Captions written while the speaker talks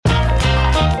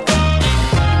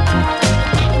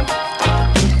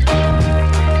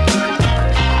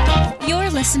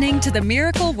listening to the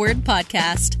Miracle Word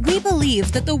Podcast. We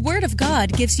believe that the Word of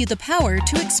God gives you the power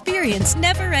to experience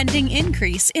never-ending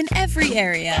increase in every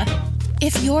area.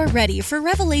 If you're ready for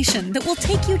revelation that will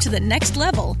take you to the next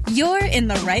level, you're in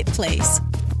the right place.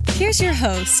 Here's your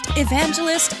host,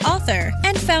 evangelist, author,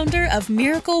 and founder of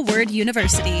Miracle Word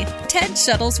University, Ted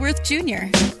Shuttlesworth Jr.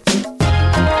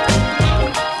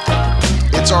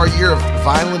 It's our year of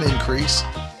violent increase,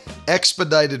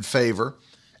 expedited favor,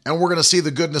 and we're going to see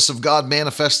the goodness of God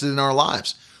manifested in our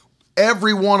lives.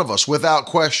 Every one of us, without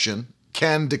question,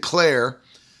 can declare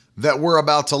that we're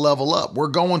about to level up. We're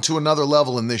going to another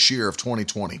level in this year of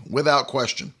 2020, without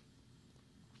question.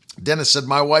 Dennis said,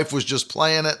 my wife was just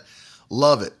playing it.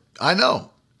 Love it. I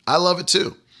know. I love it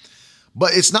too.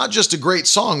 But it's not just a great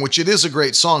song, which it is a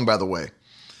great song, by the way,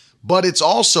 but it's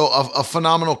also a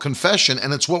phenomenal confession,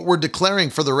 and it's what we're declaring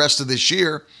for the rest of this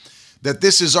year, that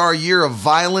this is our year of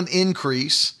violent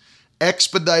increase,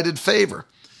 expedited favor.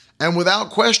 And without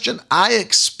question, I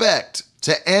expect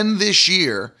to end this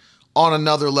year on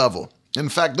another level. In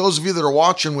fact, those of you that are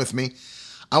watching with me,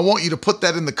 I want you to put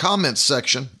that in the comments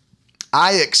section.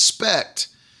 I expect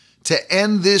to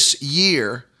end this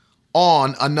year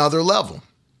on another level.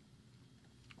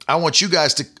 I want you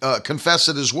guys to confess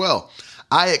it as well.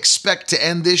 I expect to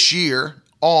end this year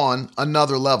on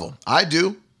another level. I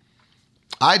do.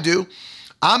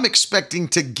 I'm expecting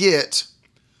to get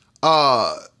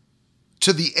to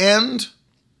the end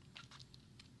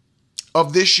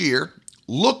of this year,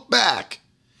 look back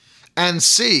and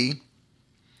see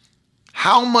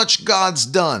how much God's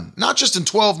done, not just in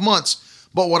 12 months,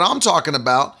 but what I'm talking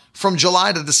about from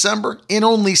July to December in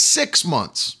only 6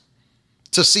 months,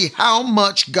 to see how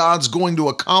much God's going to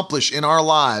accomplish in our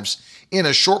lives in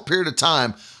a short period of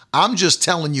time. I'm just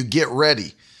telling you, get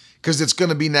ready, because it's going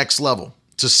to be next level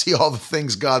to see all the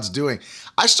things God's doing.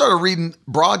 I started reading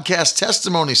broadcast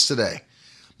testimonies today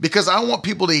because I want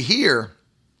people to hear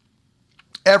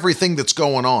everything that's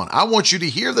going on. I want you to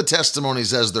hear the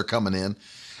testimonies as they're coming in,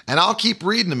 and I'll keep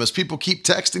reading them. As people keep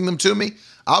texting them to me,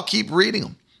 I'll keep reading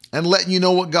them and letting you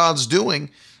know what God's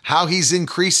doing, how he's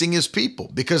increasing his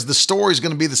people, because the story is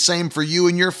going to be the same for you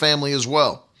and your family as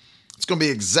well. It's going to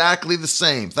be exactly the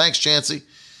same. Thanks, Chancey.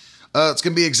 It's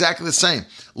going to be exactly the same.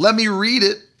 Let me read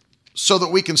it so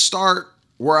that we can start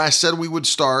where I said we would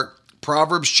start.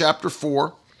 Proverbs chapter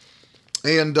 4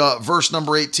 and verse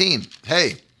number 18.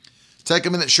 Hey, take a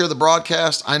minute, share the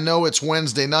broadcast. I know it's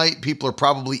Wednesday night. People are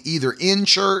probably either in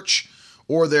church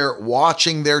or they're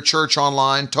watching their church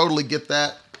online. Totally get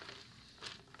that.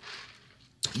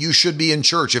 You should be in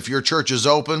church. If your church is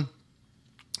open,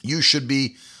 you should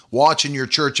be watching your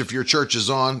church if your church is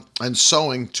on, and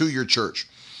sowing to your church.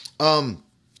 Proverbs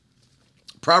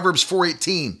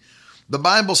 4:18. The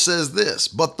Bible says this,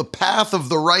 but the path of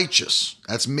the righteous,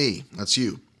 that's me, that's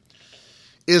you,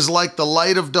 is like the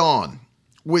light of dawn,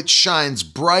 which shines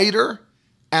brighter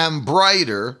and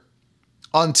brighter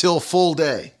until full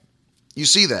day. You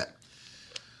see that?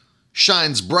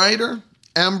 Shines brighter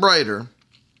and brighter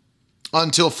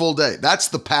until full day. That's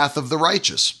the path of the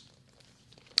righteous.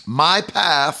 My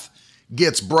path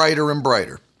gets brighter and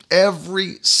brighter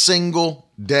every single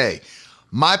day.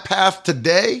 My path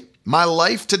today, my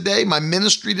life today, my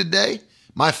ministry today,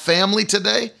 my family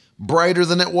today, brighter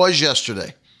than it was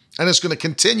yesterday. And it's going to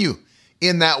continue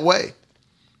in that way.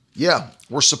 Yeah,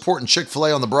 we're supporting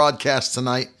Chick-fil-A on the broadcast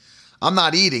tonight. I'm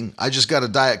not eating. I just got a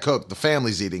Diet Coke. The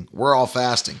family's eating. We're all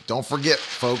fasting. Don't forget,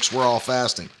 folks, we're all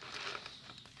fasting.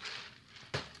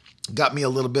 Got me a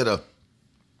little bit of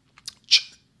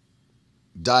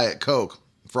Diet Coke.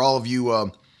 For all of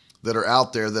you that are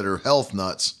out there that are health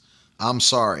nuts, I'm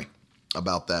sorry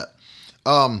about that.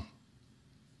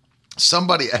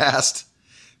 Somebody asked,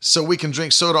 so we can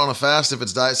drink soda on a fast if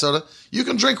it's diet soda? You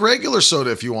can drink regular soda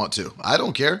if you want to. I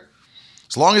don't care.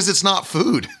 As long as it's not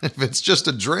food. If it's just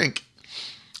a drink.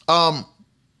 What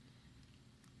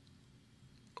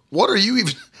are you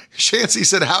even... Shancy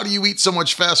said, how do you eat so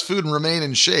much fast food and remain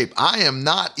in shape? I am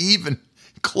not even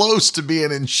close to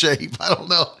being in shape. I don't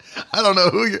know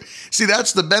who you're... See,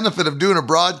 that's the benefit of doing a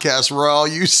broadcast where all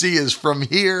you see is from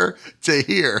here to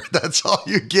here. That's all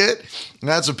you get. And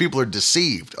that's when people are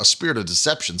deceived. A spirit of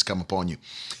deception's come upon you.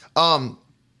 I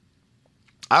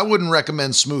wouldn't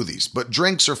recommend smoothies, but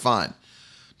drinks are fine.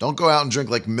 Don't go out and drink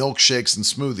like milkshakes and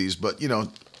smoothies, but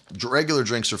regular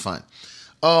drinks are fine.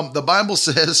 The Bible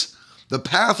says, the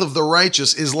path of the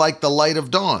righteous is like the light of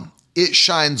dawn. It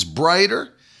shines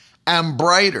brighter and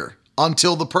brighter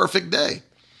until the perfect day.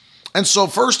 And so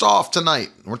first off tonight,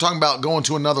 we're talking about going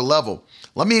to another level.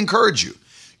 Let me encourage you.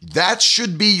 That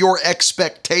should be your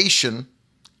expectation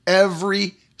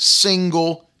every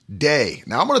single day.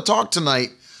 Now I'm going to talk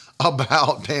tonight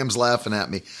about, Pam's laughing at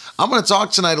me. I'm going to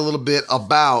talk tonight a little bit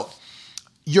about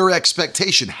your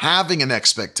expectation, having an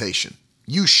expectation.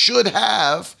 You should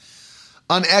have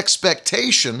an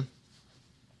expectation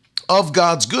of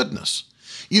God's goodness.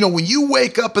 You know, when you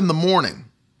wake up in the morning,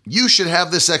 you should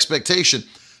have this expectation.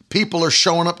 People are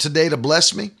showing up today to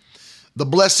bless me. The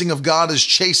blessing of God is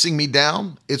chasing me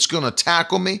down. It's going to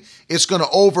tackle me. It's going to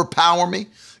overpower me.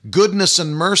 Goodness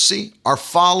and mercy are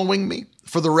following me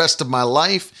for the rest of my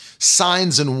life.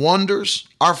 Signs and wonders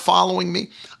are following me.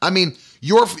 I mean,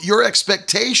 your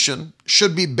expectation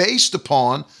should be based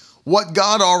upon what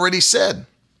God already said.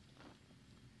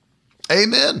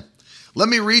 Amen. Let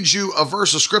me read you a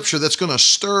verse of scripture that's going to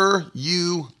stir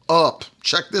you up.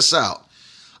 Check this out.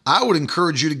 I would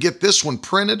encourage you to get this one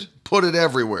printed, put it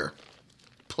everywhere.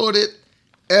 Put it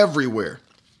everywhere.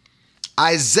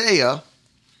 Isaiah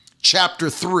chapter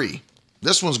 3.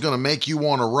 This one's going to make you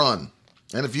want to run.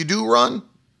 And if you do run,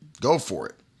 go for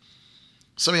it.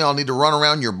 Some of y'all need to run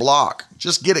around your block.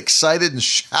 Just get excited and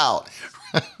shout.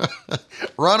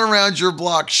 Run around your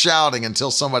block shouting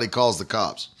until somebody calls the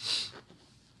cops.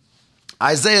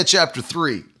 Isaiah chapter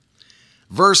 3,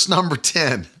 verse number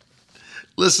 10.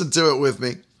 Listen to it with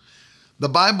me. The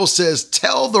Bible says,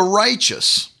 tell the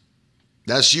righteous,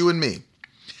 that's you and me,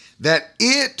 that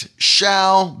it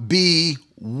shall be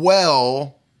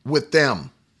well with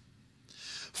them,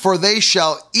 for they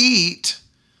shall eat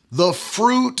the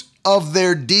fruit of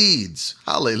their deeds.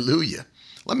 Hallelujah.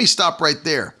 Let me stop right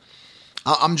there.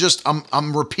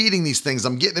 I'm repeating these things.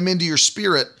 I'm getting them into your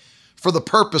spirit for the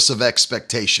purpose of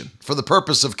expectation, for the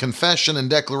purpose of confession and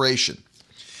declaration.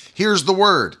 Here's the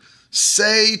word.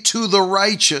 Say to the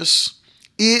righteous,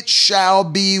 it shall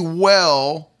be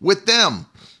well with them,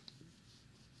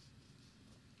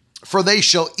 for they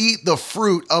shall eat the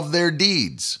fruit of their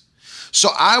deeds. So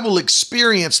I will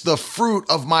experience the fruit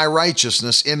of my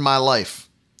righteousness in my life.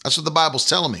 That's what the Bible's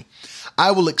telling me. I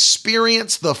will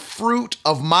experience the fruit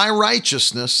of my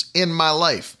righteousness in my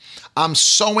life. I'm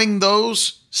sowing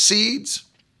those seeds,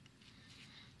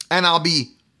 and I'll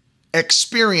be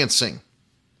experiencing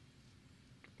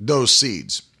those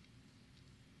seeds.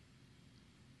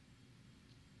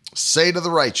 Say to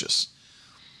the righteous.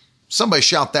 Somebody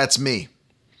shout, that's me.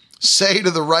 Say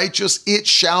to the righteous, it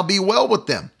shall be well with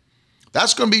them.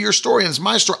 That's going to be your story, and it's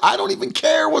my story. I don't even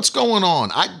care what's going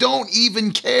on. I don't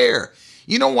even care.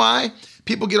 You know why?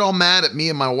 People get all mad at me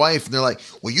and my wife, and they're like,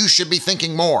 well, you should be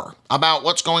thinking more about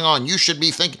what's going on. You should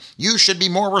be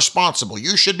more responsible.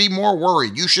 You should be more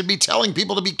worried. You should be telling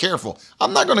people to be careful.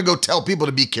 I'm not going to go tell people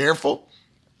to be careful.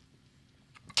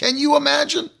 Can you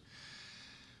imagine?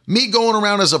 Me going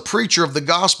around as a preacher of the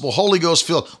gospel, Holy Ghost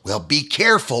filled, well, be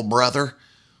careful, brother.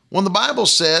 When the Bible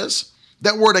says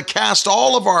that we're to cast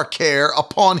all of our care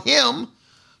upon him,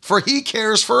 for he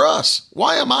cares for us.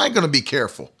 Why am I going to be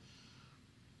careful?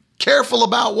 Careful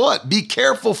about what? Be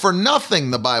careful for nothing,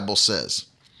 the Bible says.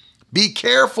 Be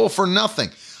careful for nothing.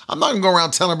 I'm not going to go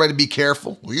around telling everybody to be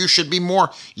careful. Well, you should be more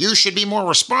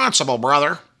responsible,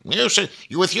 brother.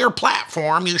 With your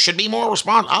platform, you should be more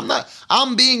responsible.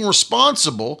 I'm being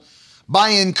responsible by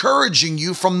encouraging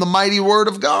you from the mighty word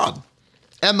of God.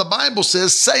 And the Bible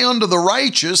says, say unto the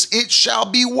righteous, it shall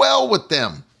be well with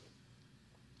them.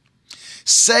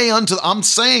 I'm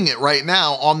saying it right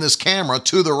now on this camera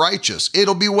to the righteous.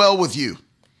 It'll be well with you.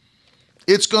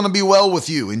 It's going to be well with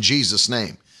you in Jesus'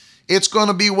 name. It's going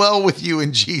to be well with you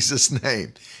in Jesus'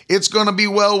 name. It's going to be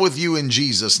well with you in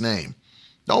Jesus' name.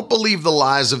 Don't believe the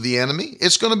lies of the enemy.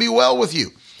 It's going to be well with you.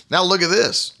 Now look at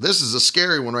this. This is a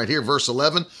scary one right here. Verse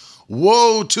 11.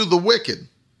 Woe to the wicked.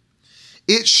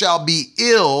 It shall be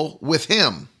ill with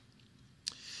him.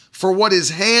 For what his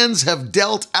hands have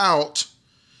dealt out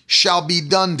shall be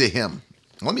done to him.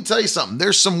 Let me tell you something.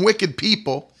 There's some wicked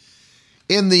people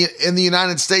in the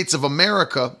United States of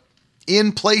America,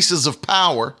 in places of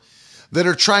power, that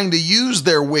are trying to use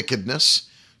their wickedness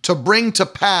to bring to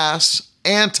pass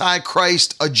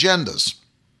antichrist agendas.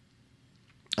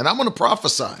 And I'm going to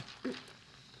prophesy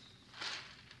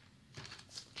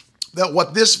that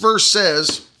what this verse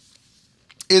says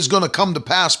is going to come to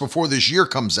pass before this year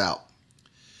comes out.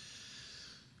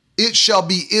 It shall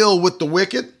be ill with the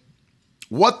wicked.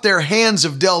 What their hands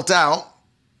have dealt out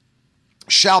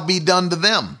shall be done to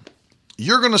them.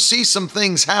 You're going to see some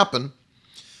things happen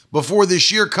before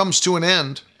this year comes to an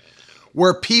end,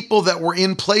 where people that were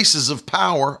in places of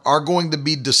power are going to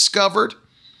be discovered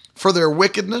for their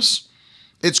wickedness.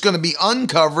 It's going to be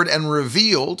uncovered and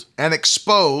revealed and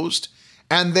exposed,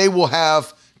 and they will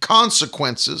have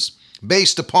consequences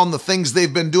based upon the things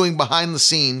they've been doing behind the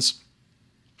scenes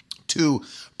to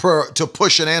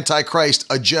push an antichrist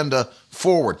agenda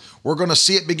forward. We're going to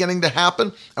see it beginning to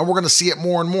happen, and we're going to see it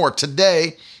more and more.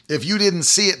 Today, if you didn't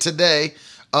see it today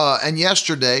and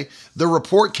yesterday, the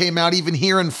report came out even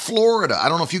here in Florida. I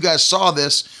don't know if you guys saw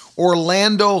this.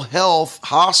 Orlando Health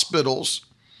Hospitals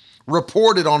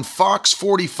reported on Fox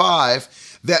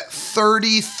 45 that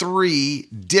 33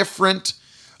 different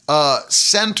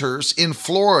centers in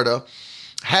Florida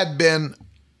had been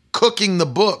cooking the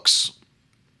books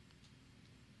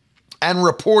and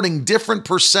reporting different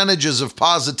percentages of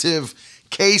positive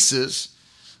cases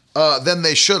than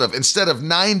they should have. Instead of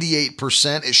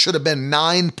 98%, it should have been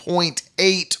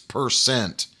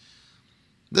 9.8%.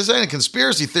 This ain't a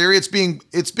conspiracy theory.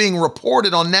 It's being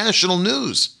reported on national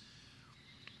news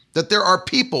that there are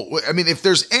people. I mean, if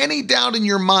there's any doubt in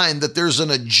your mind that there's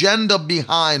an agenda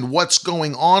behind what's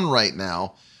going on right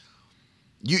now,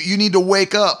 you need to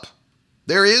wake up.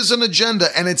 There is an agenda,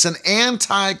 and it's an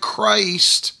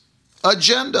anti-Christ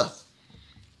agenda.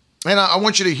 And I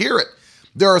want you to hear it.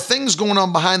 There are things going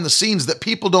on behind the scenes that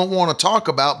people don't want to talk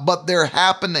about, but they're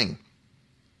happening.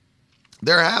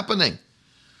 They're happening.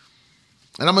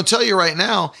 And I'm going to tell you right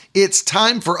now, it's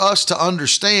time for us to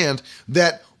understand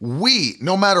that we,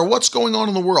 no matter what's going on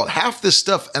in the world, half this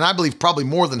stuff, and I believe probably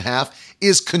more than half,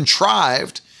 is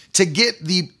contrived to get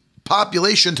the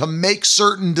population to make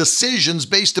certain decisions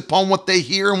based upon what they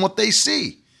hear and what they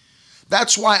see.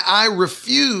 That's why I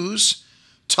refuse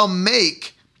to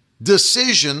make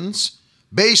decisions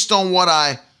based on what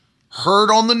I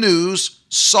heard on the news,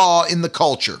 saw in the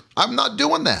culture. I'm not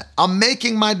doing that. I'm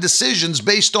making my decisions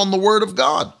based on the word of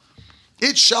God.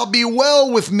 It shall be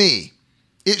well with me.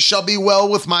 It shall be well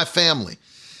with my family.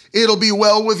 It'll be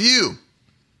well with you.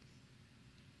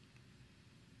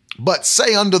 But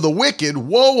say unto the wicked,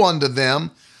 woe unto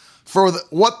them, for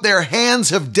what their hands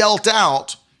have dealt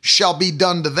out shall be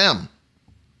done to them.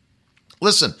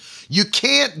 Listen, you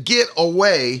can't get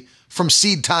away from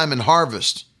seed time and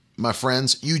harvest, my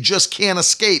friends. You just can't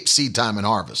escape seed time and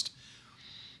harvest.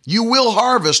 You will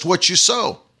harvest what you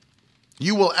sow.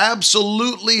 You will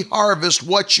absolutely harvest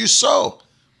what you sow.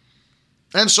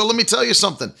 And so let me tell you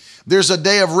something. There's a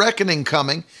day of reckoning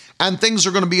coming, and things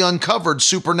are going to be uncovered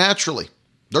supernaturally.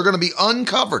 They're going to be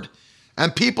uncovered.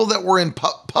 And people that were in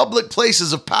public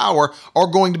places of power are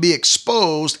going to be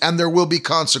exposed, and there will be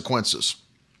consequences.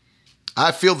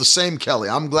 I feel the same, Kelly.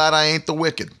 I'm glad I ain't the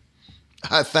wicked.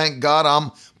 I thank God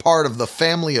I'm part of the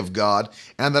family of God,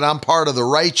 and that I'm part of the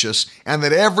righteous, and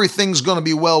that everything's going to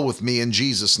be well with me in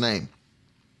Jesus' name.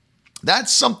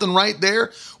 That's something right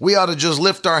there we ought to just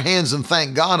lift our hands and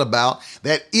thank God about,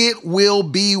 that it will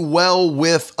be well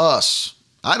with us.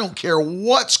 I don't care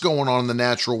what's going on in the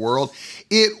natural world.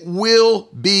 It will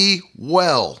be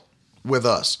well with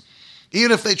us.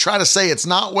 Even if they try to say it's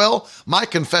not well, my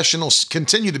confession will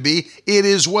continue to be, it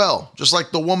is well. Just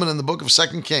like the woman in the book of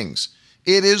 2 Kings.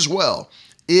 It is well.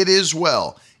 It is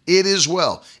well. It is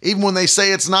well. Even when they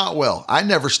say it's not well, I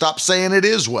never stop saying it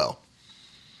is well.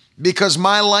 Because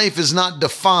my life is not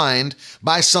defined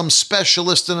by some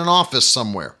specialist in an office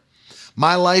somewhere.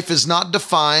 My life is not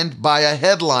defined by a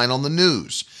headline on the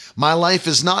news. My life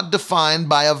is not defined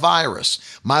by a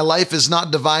virus. My life is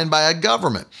not defined by a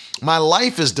government. My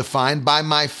life is defined by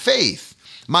my faith.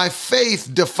 My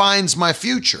faith defines my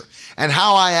future. And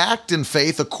how I act in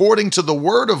faith according to the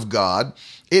word of God,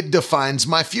 it defines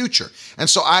my future. And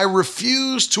so I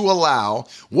refuse to allow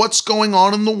what's going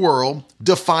on in the world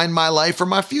define my life or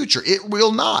my future. It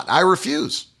will not. I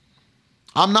refuse.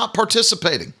 I'm not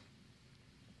participating.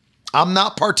 I'm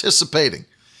not participating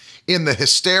in the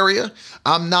hysteria.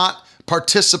 I'm not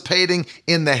participating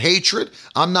in the hatred.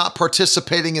 I'm not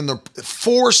participating in the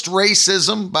forced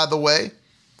racism, by the way.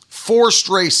 Forced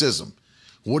racism.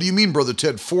 What do you mean, Brother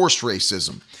Ted, forced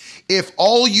racism? If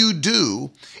all you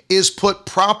do is put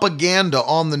propaganda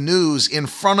on the news in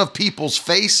front of people's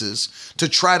faces to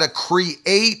try to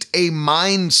create a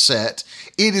mindset,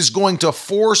 it is going to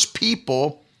force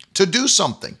people to do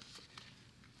something.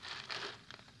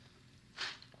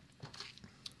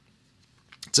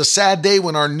 It's a sad day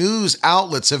when our news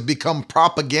outlets have become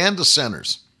propaganda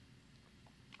centers.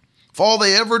 If all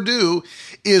they ever do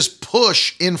is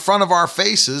push in front of our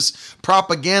faces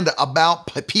propaganda about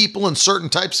people and certain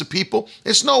types of people,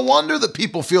 it's no wonder that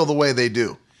people feel the way they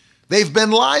do. They've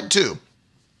been lied to.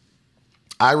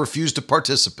 I refuse to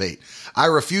participate. I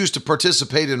refuse to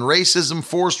participate in racism,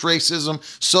 forced racism,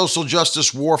 social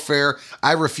justice warfare.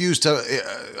 I refuse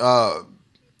to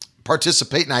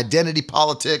participate in identity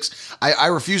politics. I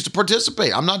refuse to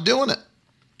participate. I'm not doing it.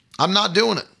 I'm not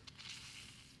doing it.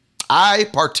 I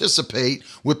participate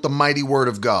with the mighty word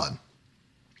of God.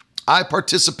 I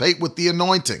participate with the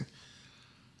anointing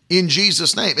in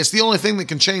Jesus' name. It's the only thing that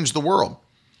can change the world.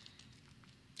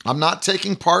 I'm not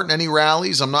taking part in any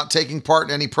rallies. I'm not taking part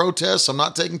in any protests. I'm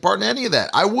not taking part in any of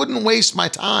that. I wouldn't waste my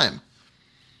time.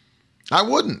 I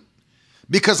wouldn't.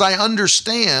 Because I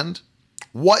understand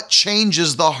what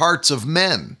changes the hearts of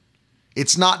men.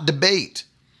 It's not debate.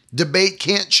 Debate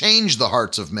can't change the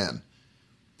hearts of men.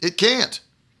 It can't.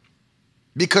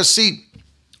 Because see,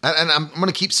 and I'm going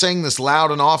to keep saying this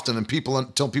loud and often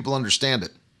until people understand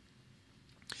it.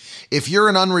 If you're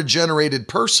an unregenerated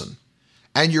person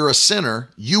and you're a sinner,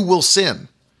 you will sin.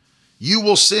 You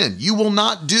will sin. You will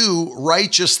not do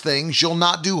righteous things. You'll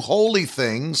not do holy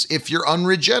things if you're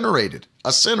unregenerated,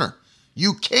 a sinner.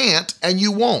 You can't and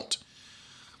you won't.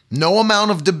 No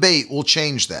amount of debate will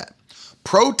change that.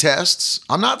 Protests,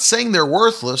 I'm not saying they're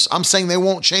worthless. I'm saying they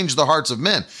won't change the hearts of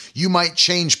men. You might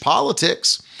change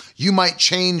politics. You might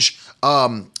change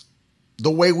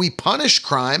the way we punish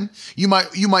crime. You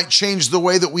might change the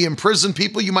way that we imprison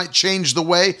people. You might change the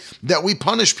way that we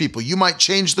punish people. You might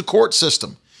change the court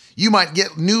system. You might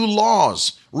get new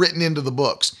laws written into the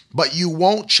books, but you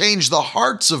won't change the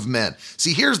hearts of men.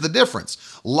 See, here's the difference.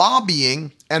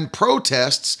 Lobbying and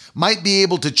protests might be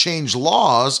able to change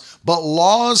laws, but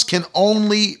laws can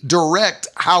only direct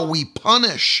how we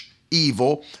punish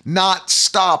evil, not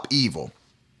stop evil.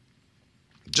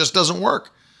 It just doesn't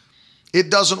work. It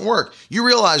doesn't work. You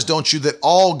realize, don't you, that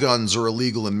all guns are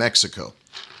illegal in Mexico?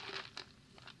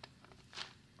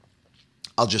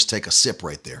 I'll just take a sip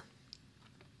right there.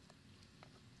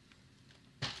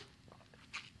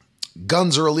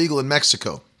 Guns are illegal in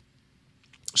Mexico.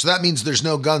 So that means there's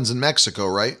no guns in Mexico,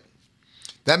 right?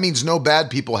 That means no bad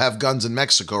people have guns in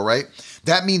Mexico, right?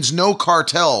 That means no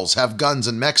cartels have guns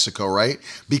in Mexico, right?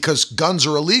 Because guns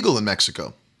are illegal in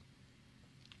Mexico.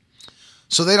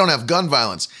 So they don't have gun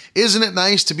violence. Isn't it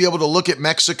nice to be able to look at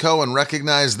Mexico and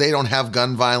recognize they don't have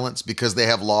gun violence because they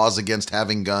have laws against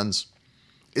having guns?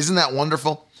 Isn't that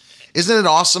wonderful? Isn't it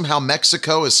awesome how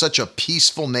Mexico is such a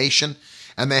peaceful nation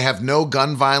and they have no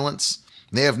gun violence?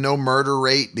 They have no murder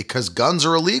rate because guns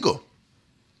are illegal.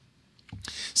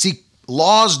 See,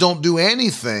 laws don't do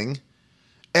anything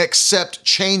except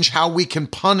change how we can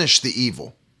punish the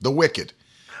evil, the wicked.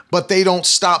 But they don't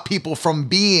stop people from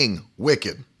being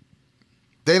wicked.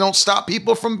 They don't stop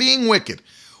people from being wicked.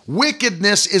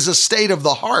 Wickedness is a state of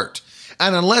the heart.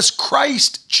 And unless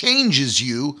Christ changes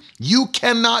you, you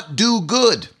cannot do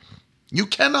good. You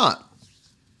cannot.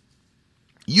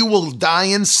 You will die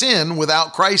in sin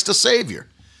without Christ a Savior.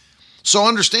 So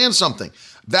understand something.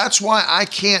 That's why I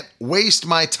can't waste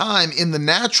my time in the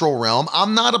natural realm.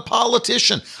 I'm not a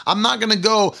politician. I'm not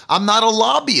a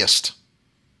lobbyist.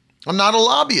 I'm not a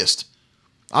lobbyist.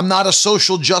 I'm not a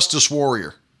social justice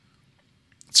warrior.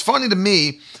 It's funny to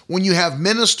me when you have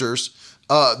ministers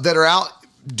that are out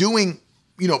doing,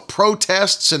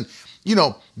 protests and,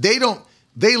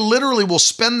 they literally will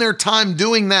spend their time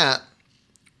doing that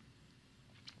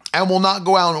and will not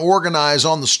go out and organize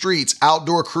on the streets,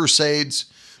 outdoor crusades,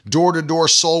 door-to-door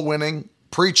soul winning,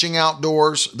 preaching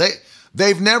outdoors.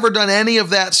 They've never done any of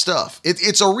that stuff.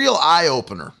 It's a real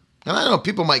eye-opener. And I know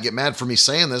people might get mad for me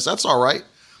saying this. That's all right.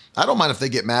 I don't mind if they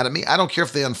get mad at me. I don't care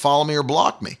if they unfollow me or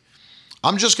block me.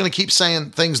 I'm just going to keep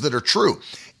saying things that are true.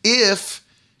 If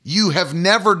you have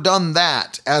never done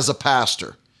that as a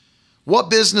pastor,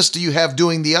 what business do you have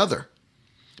doing the other?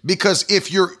 Because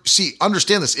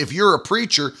understand this, if you're a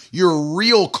preacher, your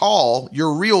real call,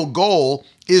 your real goal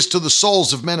is to the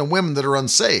souls of men and women that are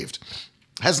unsaved.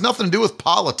 Has nothing to do with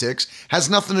politics, has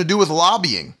nothing to do with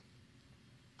lobbying.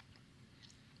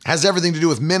 Has everything to do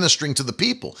with ministering to the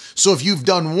people. So if you've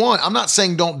done one, I'm not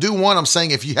saying don't do one, I'm saying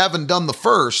if you haven't done the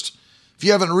first, if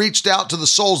you haven't reached out to the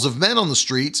souls of men on the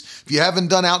streets, if you haven't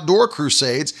done outdoor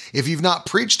crusades, if you've not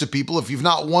preached to people, if you've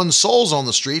not won souls on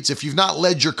the streets, if you've not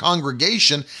led your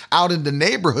congregation out into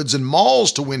neighborhoods and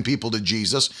malls to win people to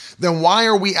Jesus, then why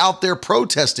are we out there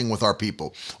protesting with our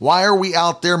people? Why are we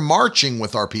out there marching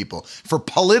with our people for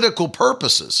political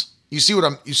purposes? You see what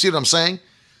I'm saying?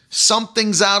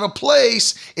 Something's out of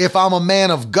place if I'm a man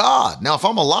of God. Now, if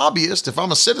I'm a lobbyist, if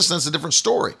I'm a citizen, it's a different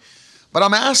story. But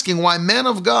I'm asking why men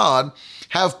of God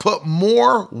have put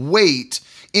more weight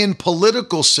in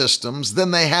political systems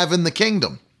than they have in the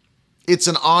kingdom. It's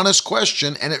an honest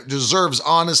question, and it deserves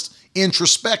honest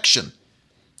introspection.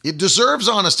 It deserves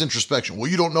honest introspection. Well,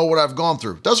 you don't know what I've gone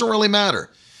through. Doesn't really matter.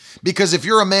 Because if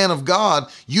you're a man of God,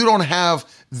 you don't have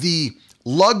the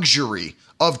luxury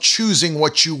of choosing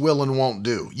what you will and won't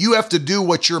do. You have to do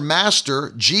what your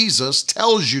master, Jesus,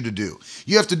 tells you to do.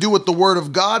 You have to do what the Word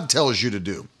of God tells you to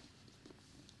do.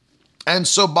 And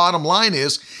so bottom line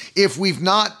is, and we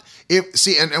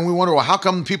wonder, well, how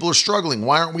come people are struggling?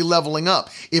 Why aren't we leveling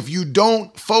up? If you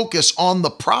don't focus on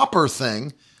the proper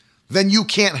thing, then you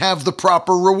can't have the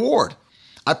proper reward.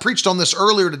 I preached on this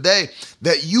earlier today,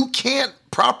 that you can't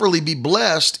properly be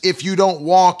blessed if you don't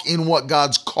walk in what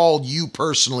God's called you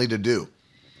personally to do.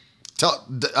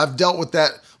 I've dealt with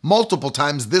that multiple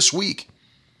times this week.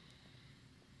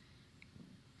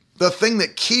 The thing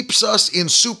that keeps us in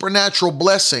supernatural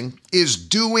blessing is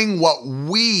doing what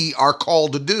we are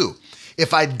called to do.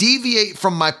 If I deviate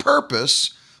from my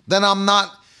purpose, then I'm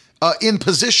not in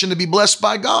position to be blessed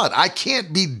by God. I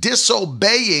can't be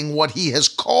disobeying what he has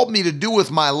called me to do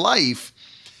with my life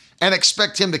and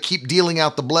expect him to keep dealing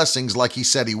out the blessings like he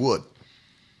said he would.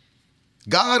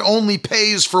 God only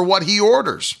pays for what he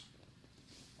orders.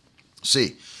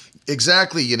 See,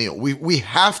 exactly, Yanil. We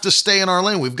have to stay in our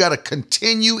lane. We've got to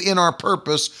continue in our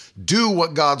purpose, do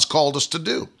what God's called us to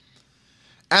do.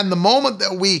 And the moment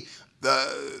that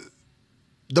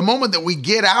we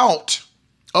get out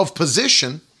of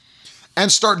position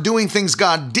and start doing things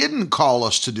God didn't call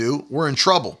us to do, we're in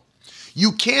trouble.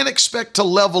 You can't expect to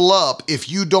level up if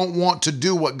you don't want to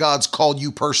do what God's called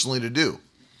you personally to do.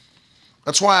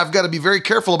 That's why I've got to be very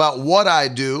careful about what I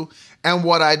do and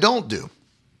what I don't do.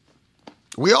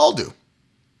 We all do.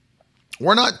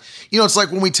 We're not, it's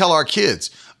like when we tell our kids,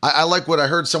 I like what I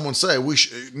heard someone say,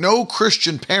 no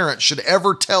Christian parent should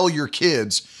ever tell your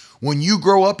kids, when you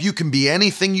grow up, you can be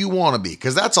anything you want to be,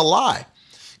 because that's a lie.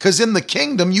 Because in the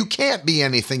kingdom, you can't be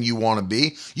anything you want to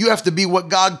be. You have to be what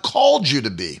God called you to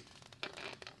be.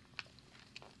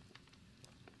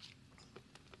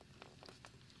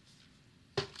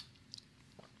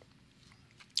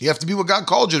 You have to be what God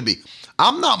called you to be.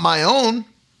 I'm not my own.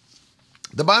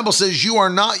 The Bible says you are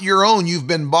not your own. You've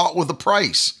been bought with a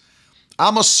price.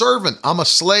 I'm a servant. I'm a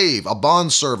slave, a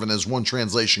bondservant, as one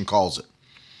translation calls it.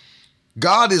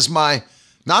 God is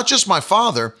not just my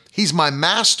father, he's my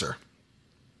master.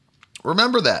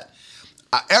 Remember that.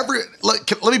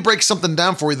 Let me break something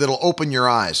down for you that'll open your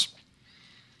eyes.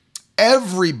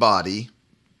 Everybody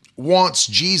wants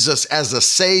Jesus as a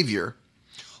savior.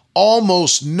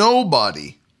 Almost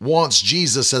nobody wants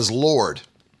Jesus as Lord.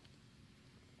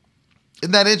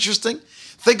 Isn't that interesting?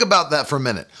 Think about that for a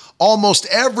minute. Almost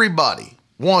everybody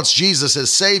wants Jesus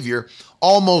as Savior.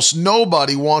 Almost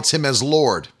nobody wants him as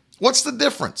Lord. What's the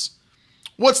difference?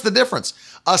 What's the difference?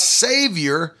 A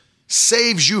Savior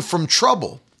saves you from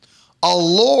trouble. A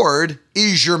Lord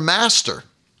is your master.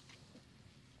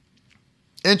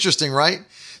 Interesting, right?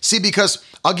 See, because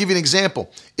I'll give you an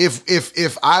example.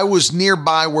 If I was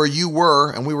nearby where you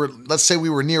were, and let's say we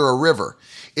were near a river.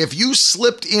 If you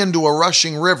slipped into a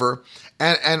rushing river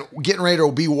and getting ready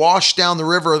to be washed down the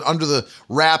river under the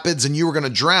rapids and you were going to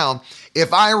drown,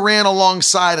 if I ran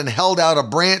alongside and held out a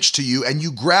branch to you and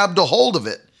you grabbed a hold of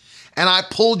it and I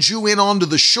pulled you in onto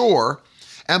the shore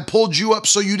and pulled you up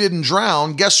so you didn't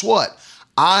drown, guess what?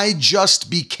 I just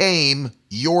became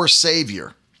your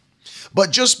savior.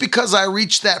 But just because I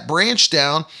reached that branch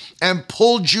down and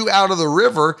pulled you out of the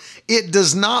river, it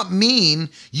does not mean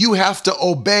you have to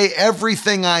obey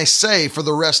everything I say for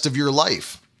the rest of your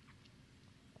life.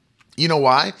 You know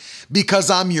why? Because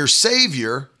I'm your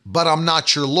Savior, but I'm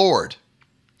not your Lord.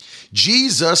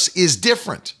 Jesus is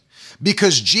different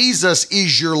because Jesus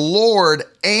is your Lord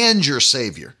and your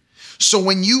Savior. So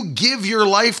when you give your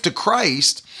life to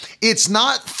Christ, it's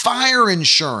not fire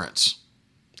insurance.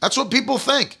 That's what people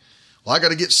think. Well, I got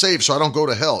to get saved so I don't go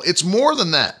to hell. It's more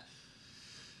than that.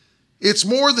 It's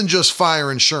more than just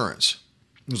fire insurance.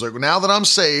 He's like, well, now that I'm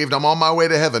saved, I'm on my way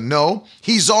to heaven. No,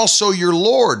 he's also your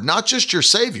Lord, not just your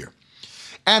Savior.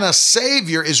 And a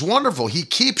Savior is wonderful. He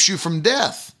keeps you from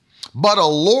death. But a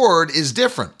Lord is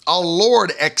different. A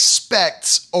Lord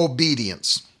expects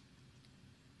obedience.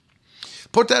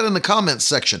 Put that in the comments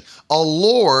section. A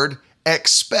Lord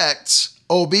expects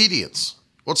obedience.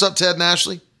 What's up, Ted and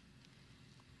Ashley?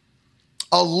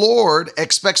 A Lord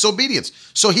expects obedience.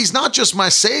 So he's not just my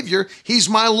Savior, he's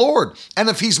my Lord. And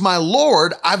if he's my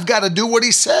Lord, I've got to do what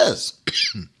he says.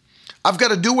 I've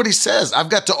got to do what he says. I've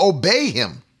got to obey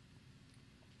him.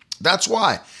 That's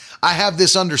why I have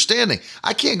this understanding.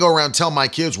 I can't go around and tell my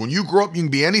kids, when you grow up, you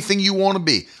can be anything you want to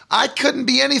be. I couldn't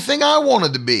be anything I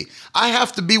wanted to be. I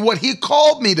have to be what he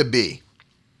called me to be.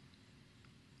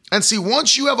 And see,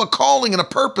 once you have a calling and a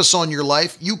purpose on your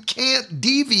life, you can't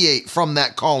deviate from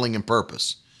that calling and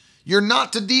purpose. You're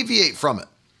not to deviate from it.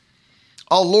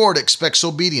 Our Lord expects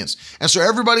obedience. And so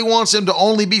everybody wants him to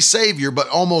only be Savior, but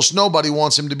almost nobody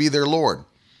wants him to be their Lord.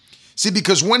 See,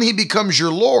 because when he becomes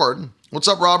your Lord, what's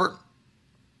up, Robert?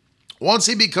 Once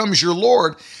he becomes your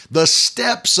Lord, the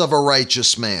steps of a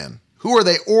righteous man, who are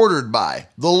they ordered by?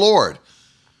 The Lord.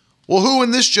 Well, who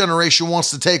in this generation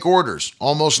wants to take orders?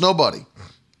 Almost nobody.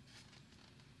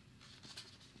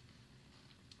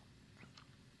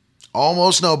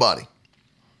 Almost nobody.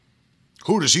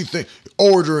 Who does he think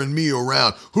ordering me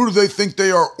around? Who do they think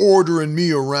they are ordering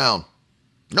me around?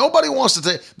 Nobody wants to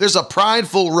take. There's a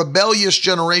prideful, rebellious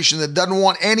generation that doesn't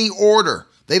want any order.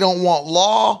 They don't want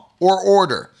law or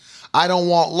order. I don't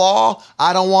want law.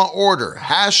 I don't want order.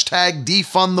 Hashtag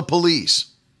defund the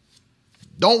police.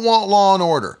 Don't want law and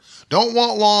order. Don't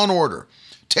want law and order.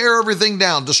 Tear everything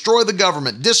down. Destroy the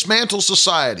government. Dismantle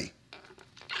society.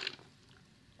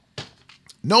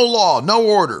 No law, no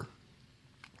order.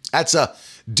 That's a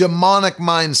demonic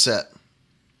mindset.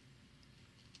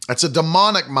 That's a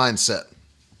demonic mindset.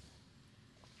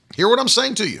 Hear what I'm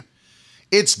saying to you?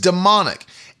 It's demonic.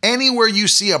 Anywhere you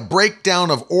see a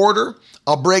breakdown of order,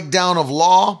 a breakdown of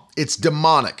law, it's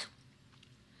demonic.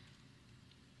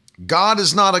 God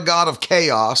is not a God of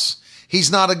chaos.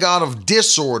 He's not a God of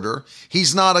disorder.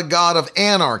 He's not a God of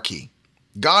anarchy.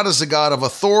 God is a God of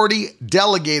authority,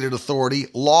 delegated authority,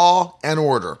 law, and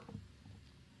order.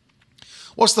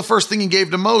 What's the first thing he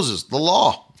gave to Moses? The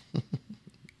law.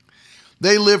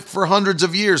 They lived for hundreds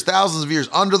of years, thousands of years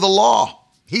under the law.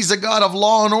 He's a God of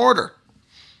law and order.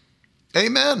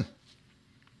 Amen.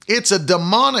 It's a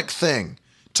demonic thing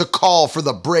to call for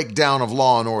the breakdown of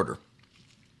law and order,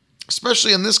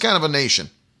 especially in this kind of a nation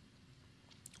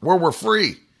where we're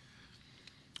free.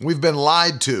 We've been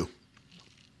lied to.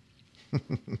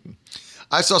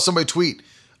 I saw somebody tweet,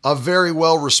 a very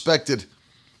well-respected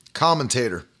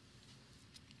commentator.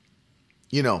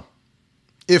 You know,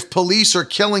 if police are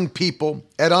killing people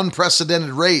at unprecedented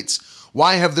rates,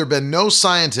 why have there been no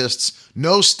scientists,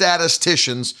 no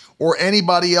statisticians, or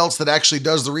anybody else that actually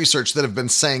does the research that have been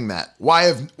saying that? Why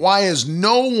has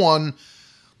no one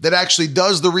that actually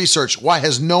does the research, why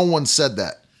has no one said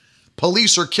that?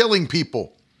 Police are killing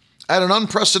people at an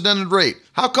unprecedented rate.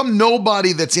 How come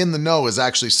nobody that's in the know is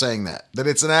actually saying that? That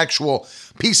it's an actual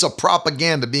piece of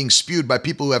propaganda being spewed by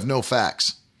people who have no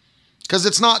facts? Because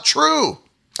it's not true.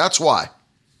 That's why.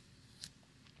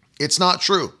 It's not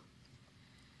true.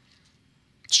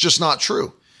 It's just not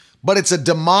true. But it's a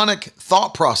demonic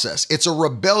thought process. It's a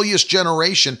rebellious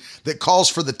generation that calls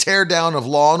for the teardown of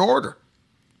law and order.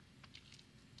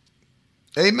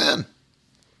 Amen.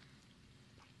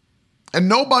 And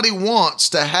nobody wants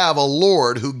to have a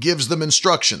Lord who gives them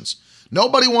instructions.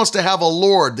 Nobody wants to have a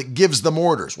Lord that gives them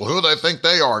orders. Well, who do they think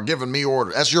they are giving me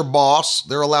orders? That's your boss.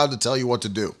 They're allowed to tell you what to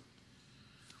do.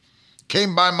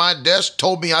 Came by my desk,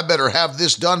 told me I better have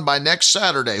this done by next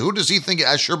Saturday. Who does he think?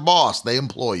 That's your boss. They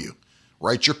employ you.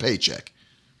 Write your paycheck.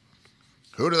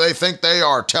 Who do they think they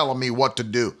are telling me what to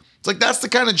do? It's like that's the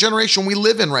kind of generation we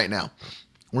live in right now,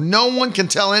 where no one can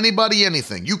tell anybody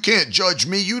anything. You can't judge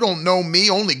me. You don't know me.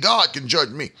 Only God can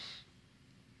judge me.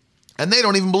 And they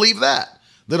don't even believe that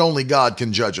only God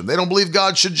can judge them. They don't believe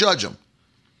God should judge them.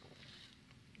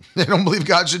 They don't believe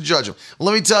God should judge them.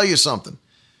 Let me tell you something.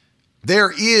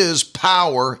 There is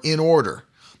power in order.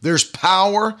 There's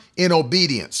power in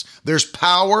obedience. There's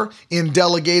power in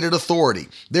delegated authority.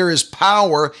 There is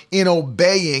power in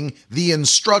obeying the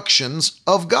instructions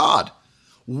of God.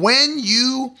 When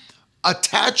you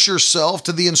attach yourself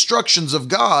to the instructions of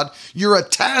God, you're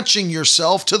attaching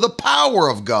yourself to the power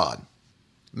of God.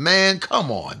 Man,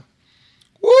 come on.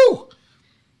 Woo!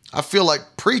 I feel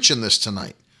like preaching this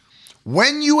tonight.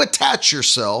 When you attach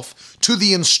yourself to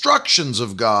the instructions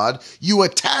of God, you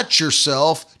attach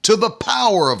yourself to the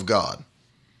power of God.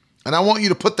 And I want you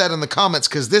to put that in the comments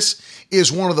because this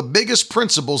is one of the biggest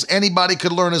principles anybody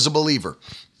could learn as a believer.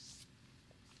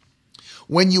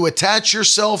 When you attach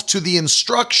yourself to the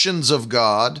instructions of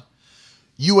God,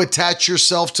 you attach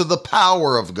yourself to the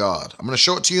power of God. I'm going to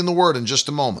show it to you in the Word in just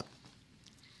a moment.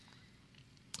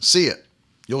 See it.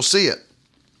 You'll see it.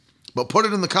 But put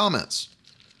it in the comments.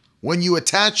 When you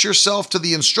attach yourself to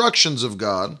the instructions of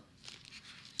God,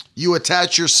 you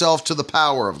attach yourself to the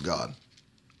power of God.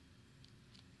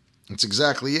 That's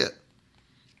exactly it.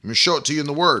 Let me show it to you in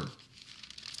the Word.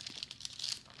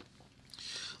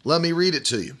 Let me read it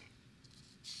to you.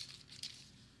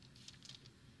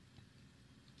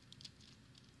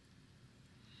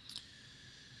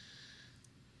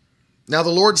 Now the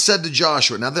Lord said to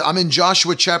Joshua, now I'm in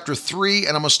Joshua chapter 3,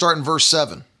 and I'm going to start in verse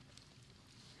 7.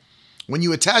 When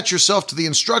you attach yourself to the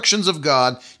instructions of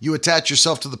God, you attach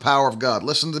yourself to the power of God.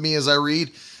 Listen to me as I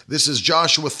read. This is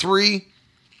Joshua 3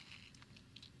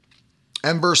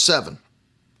 and verse 7.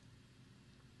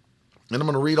 And I'm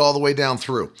going to read all the way down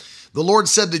through. The Lord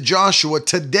said to Joshua,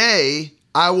 today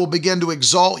I will begin to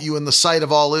exalt you in the sight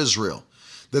of all Israel,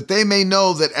 that they may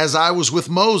know that as I was with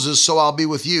Moses, so I'll be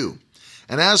with you.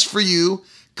 And as for you,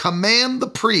 command the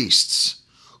priests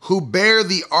who bear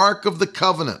the ark of the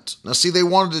covenant. Now see, they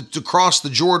wanted to cross the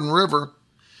Jordan River,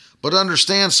 But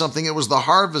understand something, it was the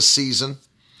harvest season,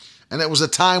 and it was a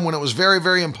time when it was very,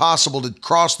 very impossible to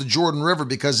cross the Jordan River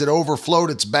because it overflowed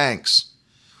its banks.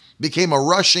 It became a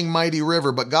rushing mighty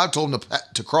river, but God told him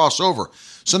to cross over.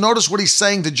 So notice what he's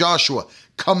saying to Joshua.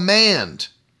 Command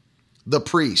the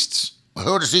priests.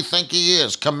 Who does he think he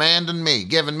is? Commanding me,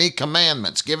 giving me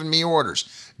commandments, giving me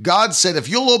orders. God said, if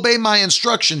you'll obey my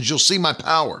instructions, you'll see my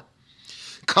power.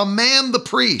 Command the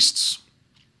priests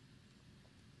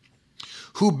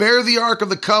who bear the ark of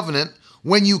the covenant,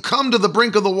 when you come to the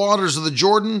brink of the waters of the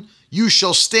Jordan, you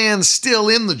shall stand still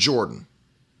in the Jordan.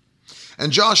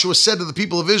 And Joshua said to the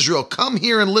people of Israel, come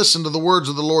here and listen to the words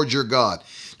of the Lord your God.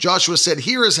 Joshua said,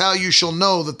 here is how you shall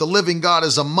know that the living God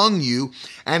is among you,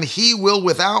 and he will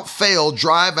without fail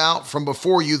drive out from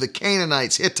before you the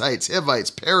Canaanites, Hittites,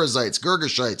 Hivites, Perizzites,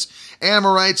 Girgashites,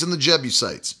 Amorites, and the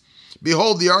Jebusites.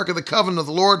 Behold, the ark of the covenant of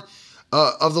the Lord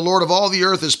of all the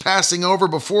earth is passing over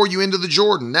before you into the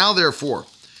Jordan. Now therefore,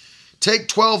 take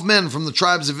 12 men from the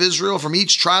tribes of Israel, from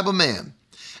each tribe a man.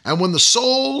 And when the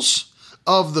soles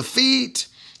of the feet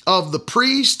of the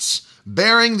priests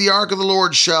bearing the ark of the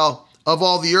Lord of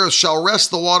all the earth shall rest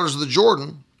the waters of the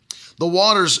Jordan, the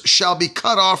waters shall be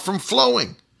cut off from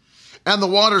flowing, and the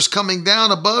waters coming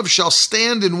down above shall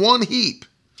stand in one heap.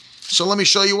 So let me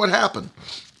show you what happened.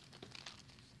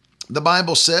 The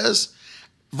Bible says,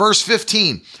 verse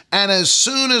 15, and as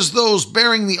soon as those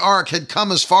bearing the ark had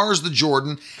come as far as the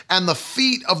Jordan, and the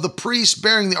feet of the priests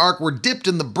bearing the ark were dipped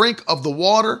in the brink of the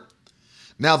water,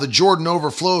 now the Jordan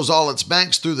overflows all its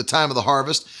banks through the time of the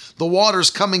harvest, the waters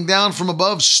coming down from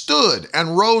above stood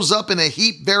and rose up in a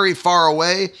heap very far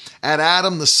away at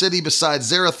Adam, the city beside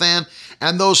Zarethan,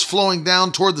 and those flowing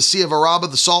down toward the Sea of Arabah,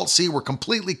 the salt sea, were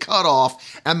completely cut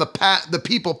off, and the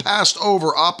people passed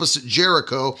over opposite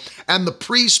Jericho, and the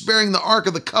priests bearing the ark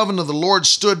of the covenant of the Lord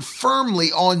stood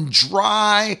firmly on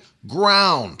dry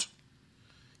ground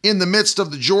in the midst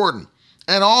of the Jordan.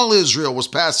 And all Israel was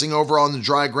passing over on the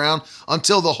dry ground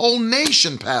until the whole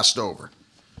nation passed over.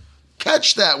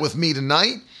 Catch that with me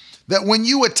tonight, that when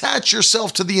you attach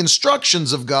yourself to the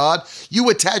instructions of God, you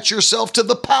attach yourself to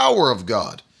the power of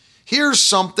God. Here's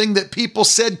something that people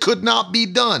said could not be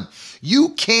done. You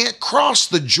can't cross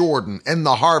the Jordan in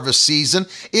the harvest season.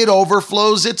 It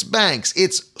overflows its banks.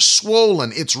 It's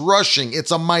swollen. It's rushing.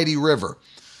 It's a mighty river.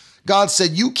 God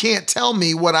said, you can't tell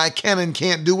me what I can and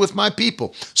can't do with my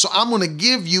people. So I'm going to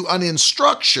give you an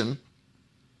instruction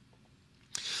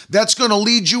that's going to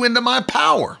lead you into my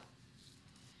power.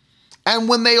 And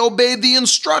when they obeyed the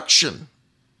instruction,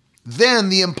 then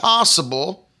the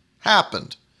impossible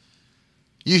happened.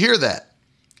 You hear that?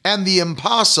 And the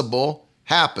impossible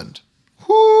happened.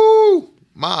 Whoo!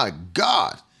 My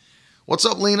God. What's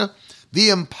up, Lena? The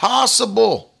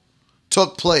impossible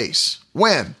took place.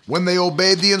 When? When they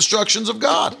obeyed the instructions of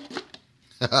God.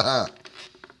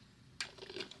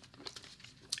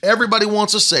 Everybody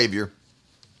wants a Savior.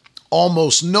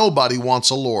 Almost nobody wants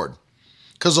a Lord.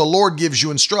 Because a Lord gives you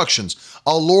instructions.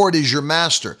 A Lord is your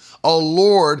master. A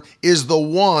Lord is the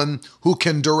one who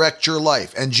can direct your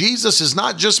life. And Jesus is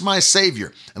not just my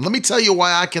Savior. And let me tell you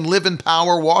why I can live in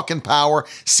power, walk in power,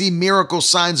 see miracles,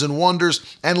 signs, and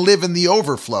wonders, and live in the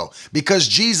overflow. Because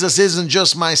Jesus isn't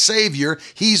just my Savior,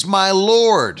 He's my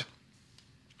Lord.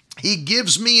 He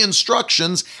gives me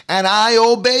instructions, and I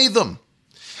obey them.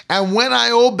 And when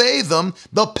I obey them,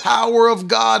 the power of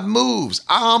God moves.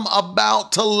 I'm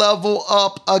about to level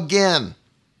up again.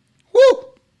 Woo!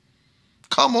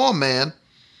 Come on, man.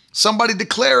 Somebody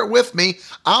declare it with me.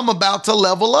 I'm about to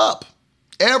level up.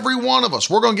 Every one of us.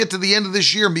 We're going to get to the end of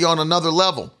this year and be on another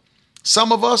level.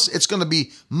 Some of us, it's going to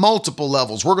be multiple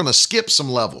levels. We're going to skip some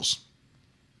levels.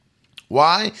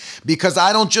 Why? Because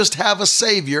I don't just have a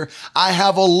Savior, I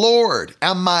have a Lord,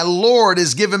 and my Lord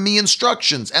is giving me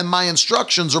instructions, and my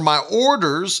instructions or my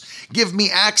orders give me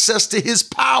access to His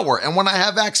power. And when I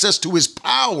have access to His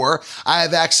power, I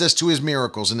have access to His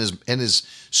miracles and His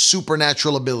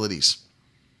supernatural abilities.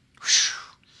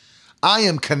 I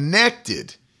am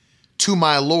connected to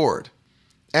my Lord,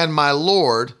 and my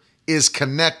Lord is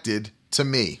connected to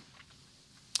me.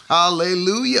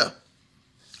 Hallelujah.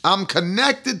 I'm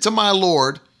connected to my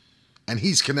Lord, and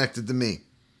He's connected to me.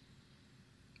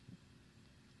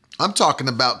 I'm talking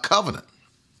about covenant.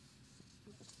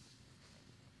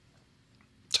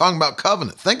 Talking about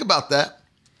covenant. Think about that.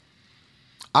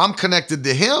 I'm connected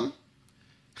to Him.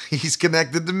 He's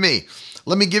connected to me.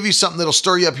 Let me give you something that'll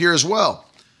stir you up here as well.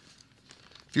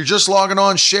 If you're just logging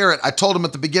on, share it. I told him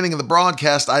at the beginning of the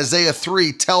broadcast, Isaiah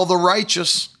 3, tell the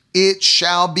righteous, it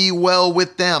shall be well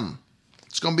with them.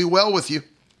 It's going to be well with you.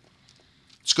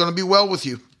 It's going to be well with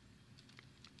you.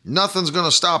 Nothing's going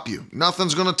to stop you.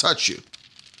 Nothing's going to touch you.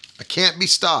 I can't be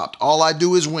stopped. All I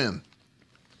do is win.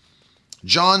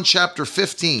 John chapter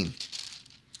 15.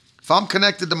 If I'm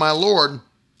connected to my Lord,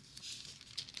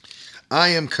 I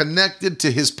am connected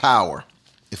to his power.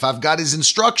 If I've got his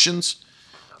instructions,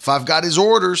 if I've got his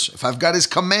orders, if I've got his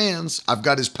commands, I've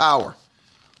got his power.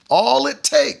 All it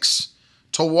takes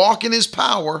to walk in his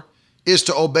power is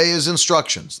to obey his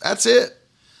instructions. That's it.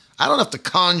 I don't have to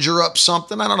conjure up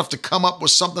something. I don't have to come up with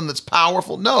something that's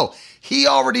powerful. No, he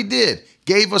already did.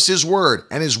 Gave us his word,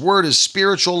 and his word is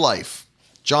spiritual life.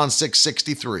 John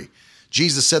 6:63.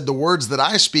 Jesus said, the words that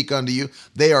I speak unto you,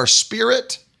 they are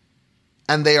spirit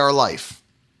and they are life.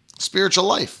 Spiritual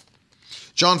life.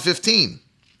 John 15.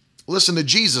 Listen to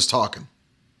Jesus talking.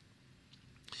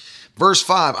 Verse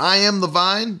 5, I am the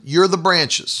vine, you're the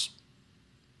branches.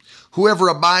 Whoever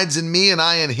abides in me and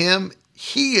I in him,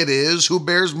 he it is who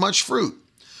bears much fruit.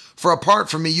 For apart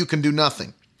from me, you can do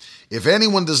nothing. If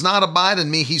anyone does not abide in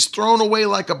me, he's thrown away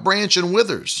like a branch and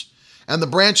withers, and the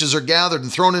branches are gathered and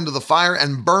thrown into the fire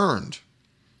and burned.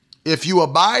 If you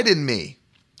abide in me,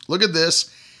 look at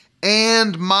this,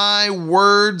 and my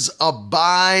words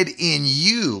abide in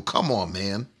you. Come on,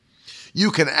 man.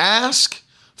 You can ask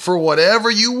for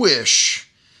whatever you wish,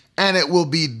 and it will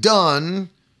be done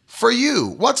for you.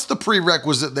 What's the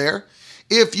prerequisite there?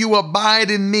 If you abide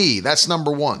in me, that's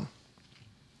number one.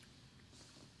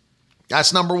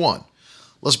 That's number one.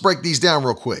 Let's break these down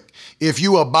real quick. If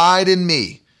you abide in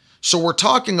me. So we're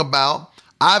talking about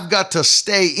I've got to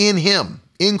stay in him,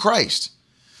 in Christ.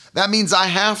 That means I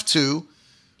have to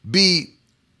be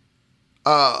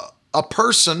a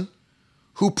person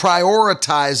who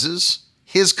prioritizes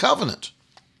his covenant.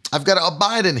 I've got to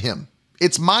abide in him.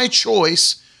 It's my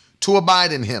choice to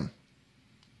abide in him.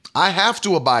 I have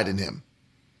to abide in him.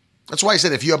 That's why I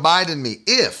said, if you abide in me,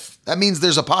 that means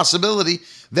there's a possibility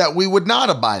that we would not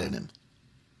abide in him.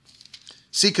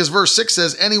 See, because verse 6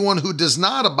 says, anyone who does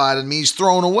not abide in me is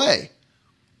thrown away.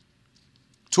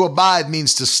 To abide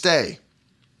means to stay.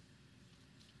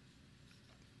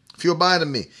 If you abide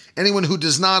in me, anyone who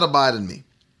does not abide in me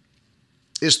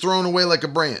is thrown away like a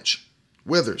branch,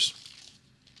 withers.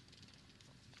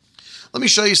 Let me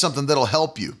show you something that'll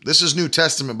help you. This is New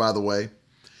Testament, by the way.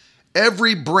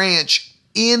 Every branch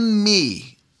in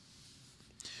me.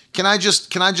 Can I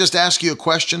just ask you a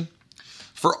question?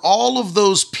 For all of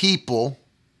those people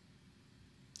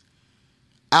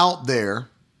out there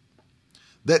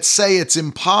that say it's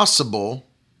impossible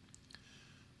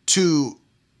to,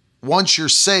 once you're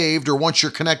saved or once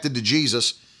you're connected to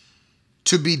Jesus,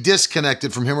 to be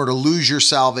disconnected from him or to lose your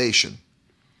salvation.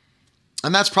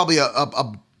 And that's probably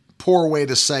a poor way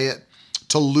to say it,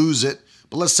 to lose it.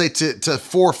 But let's say to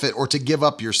forfeit or to give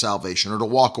up your salvation or to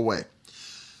walk away.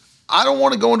 I don't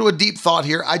want to go into a deep thought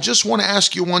here. I just want to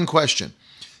ask you one question.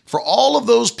 For all of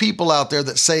those people out there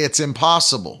that say it's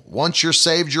impossible, once you're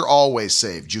saved, you're always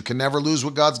saved. You can never lose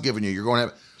what God's given you. You're going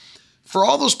to have. For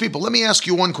all those people, let me ask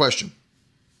you one question.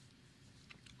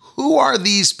 Who are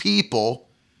these people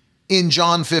in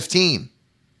John 15?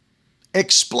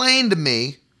 Explain to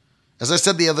me, as I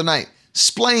said the other night,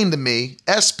 explain to me,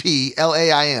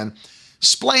 S-P-L-A-I-N,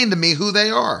 explain to me who they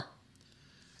are.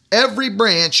 Every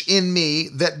branch in me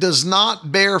that does not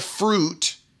bear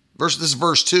fruit, this is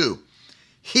verse 2,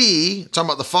 he, talking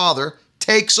about the Father,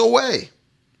 takes away.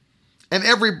 And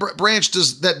every branch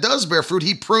that does bear fruit,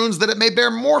 he prunes that it may bear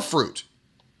more fruit.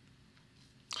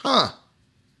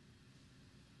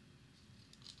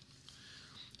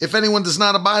 If anyone does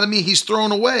not abide in me, he's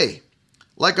thrown away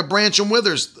like a branch and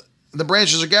withers. The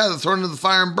branches are gathered, thrown into the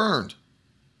fire and burned.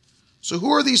 So who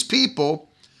are these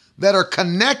people that are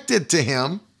connected to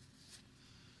him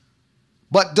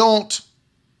but don't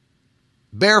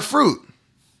bear fruit?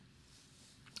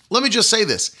 Let me just say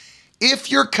this.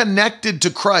 If you're connected to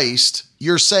Christ,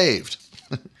 you're saved.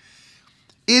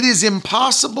 It is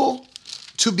impossible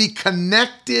to be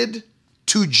connected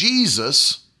to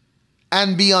Jesus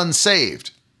and be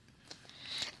unsaved.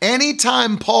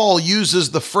 Anytime Paul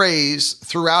uses the phrase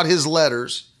throughout his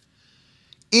letters,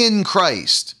 in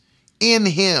Christ, in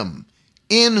him,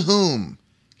 in whom,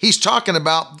 he's talking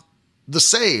about the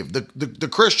saved, the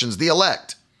Christians, the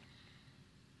elect.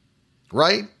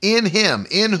 Right? In him,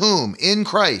 in whom, in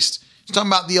Christ. He's talking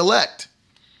about the elect.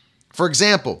 For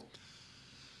example,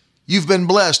 you've been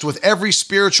blessed with every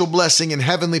spiritual blessing in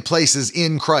heavenly places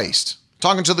in Christ.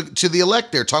 Talking to the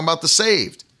elect there, talking about the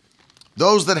saved.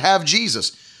 Those that have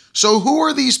Jesus. So who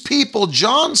are these people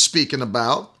John's speaking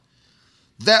about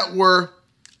that were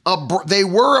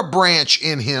a branch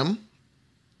in him?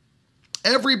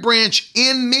 Every branch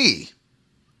in me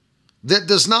that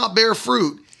does not bear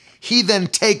fruit, he then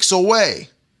takes away.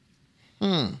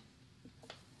 Let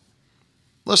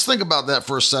Let's think about that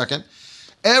for a second.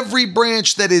 Every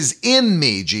branch that is in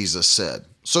me, Jesus said.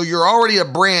 So you're already a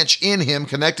branch in him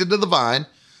connected to the vine,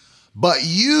 but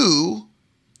you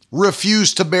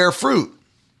refuse to bear fruit.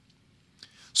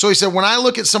 So he said, when I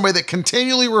look at somebody that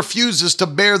continually refuses to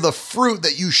bear the fruit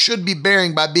that you should be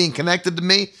bearing by being connected to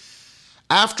me,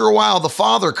 after a while, the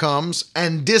Father comes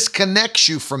and disconnects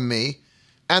you from me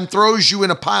and throws you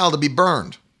in a pile to be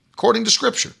burned, according to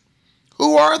Scripture.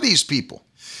 Who are these people?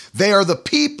 They are the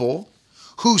people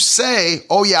who say,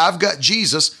 oh yeah, I've got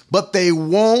Jesus, but they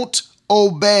won't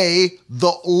obey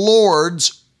the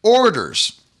Lord's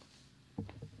orders.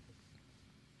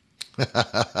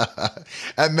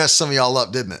 That messed some of y'all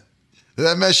up, didn't it? Did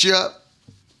that mess you up?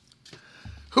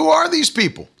 Who are these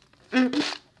people?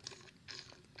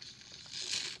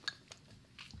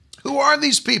 Who are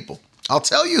these people? I'll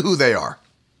tell you who they are.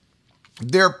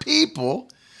 They're people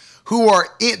who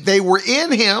they were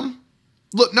in him.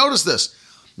 Look, notice this.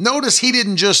 Notice he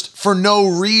didn't just for no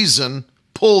reason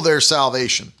pull their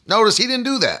salvation. Notice he didn't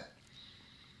do that.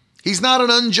 He's not an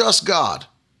unjust God.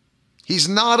 He's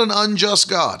not an unjust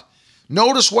God.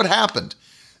 Notice what happened.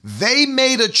 They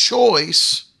made a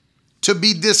choice to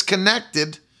be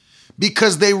disconnected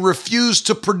because they refused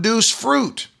to produce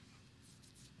fruit.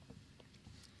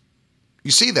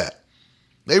 You see that?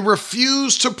 They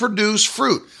refuse to produce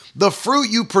fruit. The fruit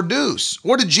you produce.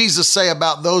 What did Jesus say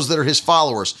about those that are his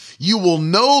followers? You will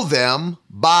know them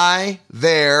by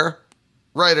their,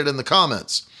 write it in the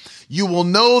comments. You will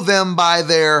know them by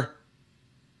their,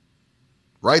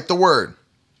 write the word.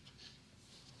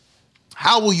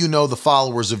 How will you know the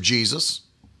followers of Jesus?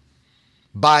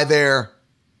 By their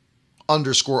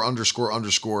underscore.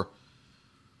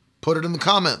 Put it in the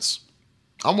comments.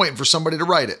 I'm waiting for somebody to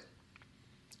write it.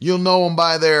 You'll know them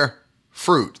by their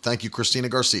fruit. Thank you, Christina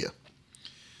Garcia.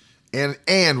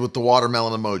 And with the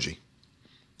watermelon emoji.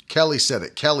 Kelly said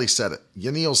it. Kelly said it.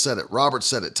 Yanil said it. Robert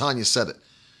said it. Tanya said it.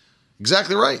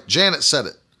 Exactly right. Janet said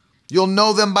it. You'll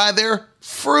know them by their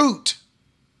fruit.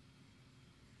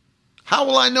 How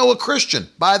will I know a Christian?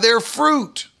 By their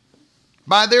fruit.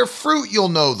 By their fruit you'll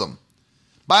know them.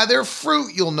 By their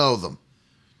fruit you'll know them.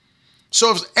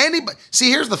 So if anybody,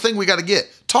 see, here's the thing we got to get.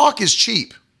 Talk is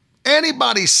cheap.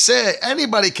 Anybody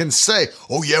can say,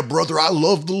 oh yeah, brother, I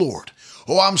love the Lord.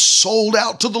 Oh, I'm sold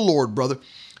out to the Lord, brother.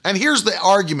 And here's the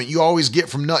argument you always get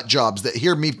from nut jobs that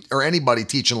hear me or anybody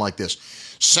teaching like this.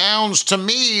 Sounds to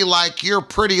me like you're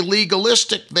pretty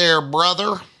legalistic there,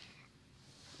 brother.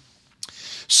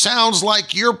 Sounds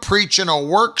like you're preaching a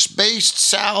works-based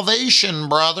salvation,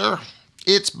 brother.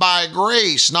 It's by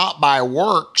grace, not by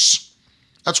works.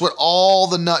 That's what all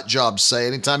the nut jobs say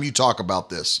anytime you talk about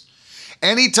this.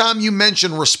 Anytime you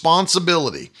mention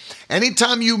responsibility,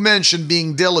 anytime you mention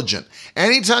being diligent,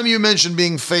 anytime you mention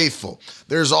being faithful,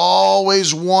 there's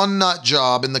always one nut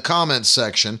job in the comments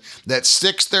section that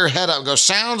sticks their head up and goes,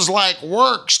 sounds like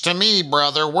works to me,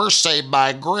 brother. We're saved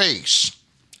by grace.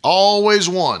 Always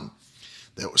one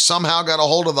that somehow got a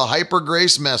hold of the hyper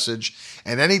grace message.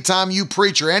 And anytime you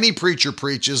preach or any preacher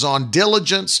preaches on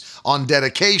diligence, on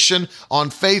dedication,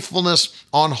 on faithfulness,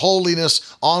 on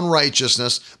holiness, on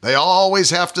righteousness, they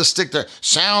always have to stick there.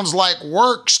 Sounds like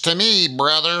works to me,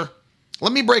 brother.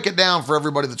 Let me break it down for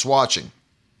everybody that's watching.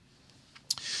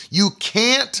 You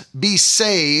can't be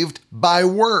saved by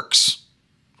works.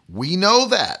 We know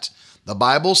that. The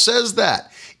Bible says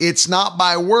that. It's not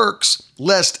by works,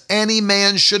 lest any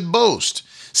man should boast.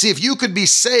 See, if you could be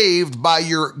saved by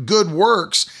your good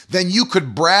works, then you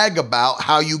could brag about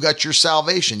how you got your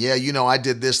salvation. Yeah, I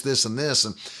did this, this, and this,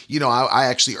 and I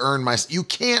actually earned my. You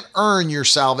can't earn your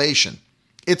salvation.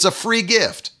 It's a free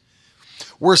gift.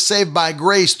 We're saved by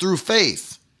grace through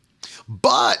faith.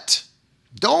 But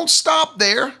don't stop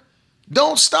there.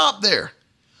 Don't stop there.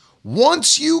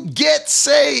 Once you get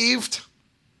saved,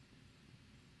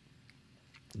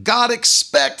 God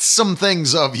expects some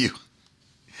things of you.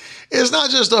 It's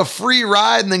not just a free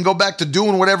ride and then go back to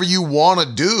doing whatever you want to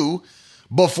do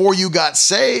before you got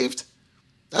saved.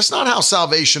 That's not how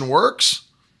salvation works.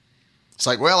 It's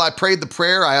like, well, I prayed the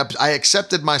prayer. I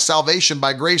accepted my salvation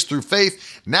by grace through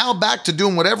faith. Now back to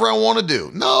doing whatever I want to do.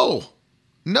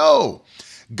 No.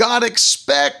 God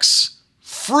expects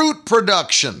fruit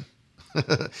production.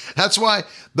 That's why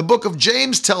the book of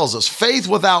James tells us faith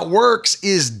without works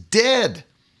is dead.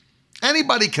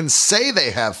 Anybody can say they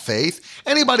have faith.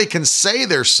 Anybody can say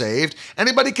they're saved.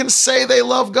 Anybody can say they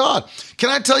love God.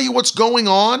 Can I tell you what's going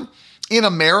on in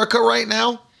America right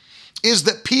now? Is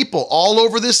that people all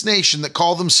over this nation that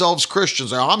call themselves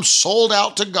Christians, I'm sold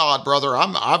out to God, brother.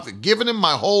 I've given him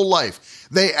my whole life.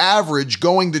 They average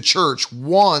going to church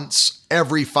once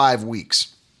every 5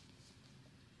 weeks.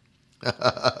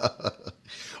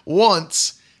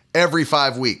 once every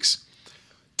 5 weeks.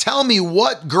 Tell me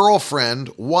what girlfriend,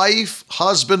 wife,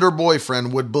 husband, or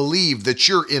boyfriend would believe that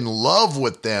you're in love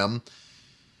with them,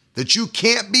 that you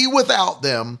can't be without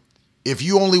them if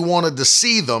you only wanted to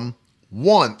see them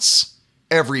once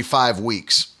every 5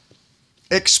 weeks.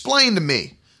 Explain to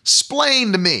me,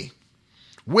 splain to me,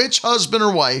 which husband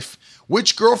or wife,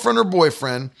 which girlfriend or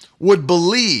boyfriend would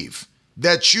believe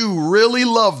that you really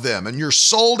love them and you're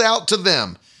sold out to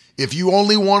them if you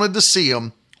only wanted to see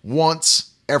them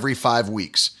once every 5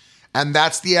 weeks. And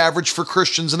that's the average for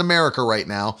Christians in America right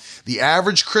now. The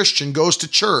average Christian goes to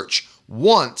church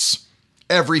once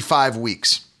every 5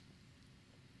 weeks.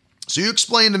 So you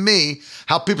explain to me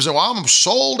how people say, well, I'm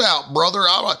sold out, brother.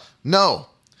 No.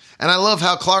 And I love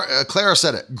how Clara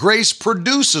said it. Grace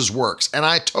produces works. And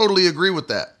I totally agree with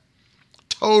that.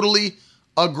 Totally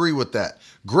agree with that.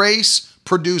 Grace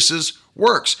produces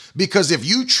works. Because if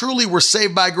you truly were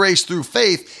saved by grace through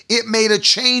faith, it made a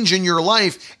change in your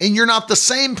life and you're not the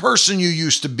same person you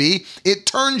used to be. It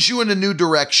turns you in a new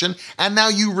direction. And now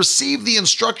you receive the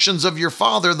instructions of your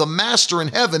Father, the Master in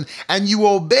heaven, and you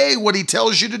obey what he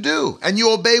tells you to do. And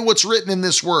you obey what's written in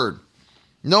this word.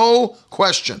 No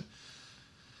question.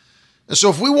 And so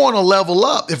if we want to level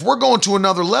up, if we're going to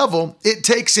another level, it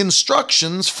takes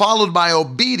instructions followed by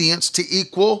obedience to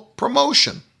equal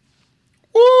promotion.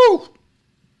 Woo!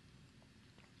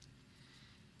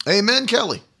 Amen,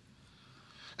 Kelly.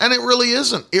 And it really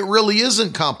isn't. It really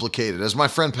isn't complicated. As my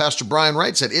friend Pastor Brian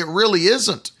Wright said, it really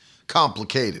isn't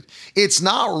complicated. It's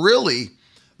not really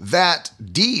that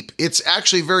deep. It's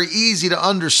actually very easy to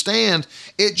understand.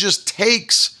 It just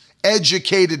takes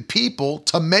educated people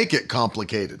to make it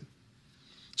complicated.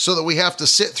 So that we have to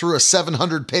sit through a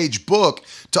 700-page book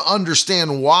to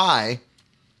understand why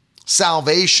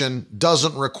salvation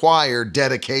doesn't require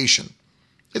dedication.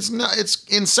 It's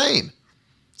insane.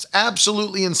 It's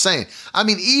absolutely insane.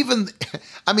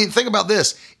 Think about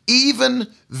this. Even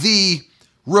the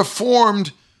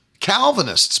Reformed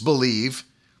Calvinists believe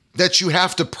that you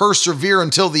have to persevere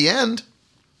until the end.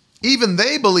 Even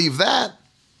they believe that.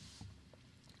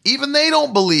 Even they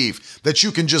don't believe that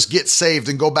you can just get saved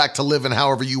and go back to living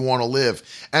however you want to live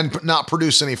and not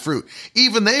produce any fruit.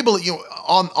 Even they believe,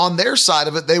 on their side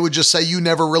of it, they would just say you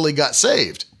never really got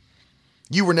saved.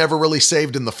 You were never really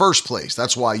saved in the first place.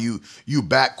 That's why you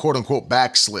quote unquote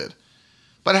backslid.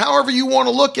 But however you want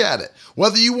to look at it,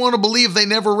 whether you want to believe they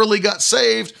never really got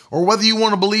saved or whether you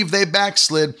want to believe they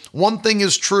backslid, one thing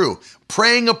is true.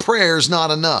 Praying a prayer is not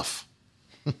enough.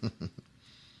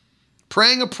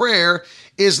 Praying a prayer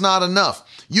is not enough.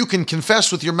 You can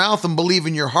confess with your mouth and believe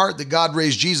in your heart that God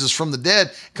raised Jesus from the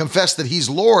dead, confess that he's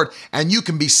Lord, and you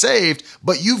can be saved.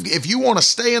 But if you want to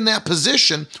stay in that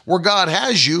position where God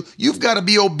has you, you've got to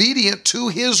be obedient to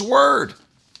his word.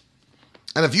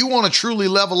 And if you want to truly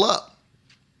level up,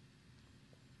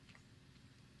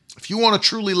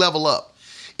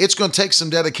 it's going to take some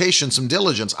dedication, some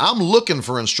diligence. I'm looking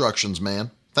for instructions,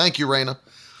 man. Thank you, Raina.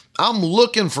 I'm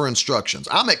looking for instructions.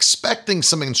 I'm expecting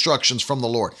some instructions from the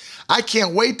Lord. I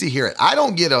can't wait to hear it. I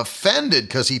don't get offended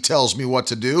because he tells me what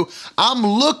to do. I'm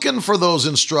looking for those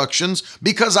instructions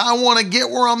because I want to get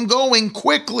where I'm going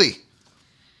quickly.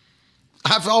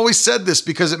 I've always said this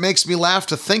because it makes me laugh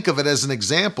to think of it as an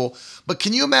example. But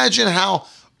can you imagine how,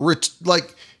 it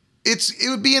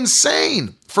would be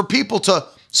insane for people to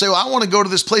say, well, I want to go to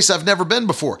this place I've never been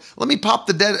before. Let me pop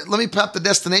the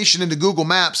destination into Google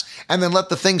Maps and then let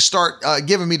the thing start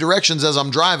giving me directions as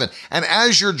I'm driving. And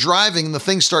as you're driving, the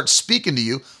thing starts speaking to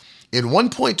you. In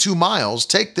 1.2 miles,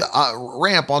 take the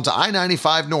ramp onto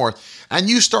I-95 North and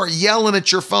you start yelling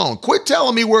at your phone. Quit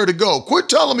telling me where to go. Quit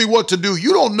telling me what to do.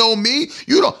 You don't know me.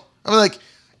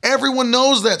 Everyone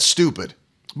knows that's stupid.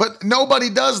 But nobody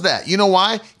does that. You know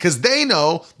why? Because they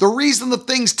know the reason the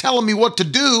thing's telling me what to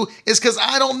do is because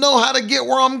I don't know how to get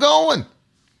where I'm going.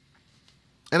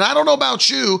 And I don't know about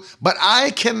you, but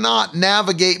I cannot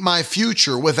navigate my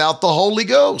future without the Holy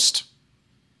Ghost.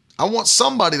 I want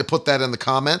somebody to put that in the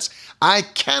comments. I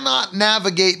cannot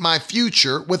navigate my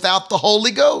future without the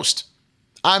Holy Ghost.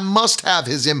 I must have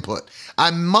his input.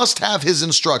 I must have his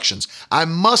instructions. I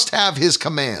must have his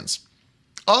commands.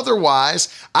 Otherwise,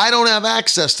 I don't have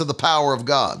access to the power of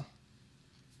God.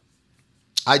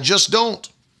 I just don't.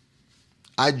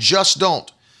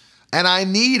 And I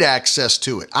need access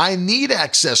to it. I need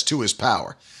access to his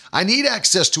power. I need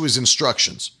access to his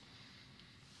instructions.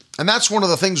 And that's one of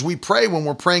the things we pray when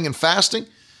we're praying and fasting.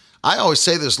 I always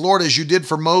say this, Lord, as you did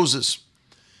for Moses,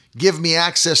 give me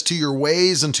access to your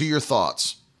ways and to your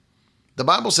thoughts. The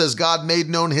Bible says God made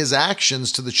known his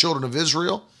actions to the children of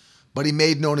Israel, but he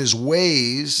made known his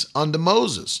ways unto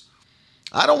Moses.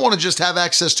 I don't want to just have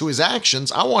access to his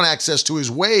actions. I want access to his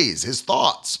ways, his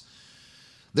thoughts.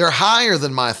 They're higher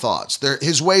than my thoughts.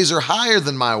 His ways are higher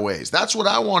than my ways. That's what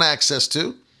I want access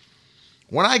to.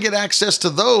 When I get access to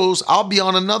those, I'll be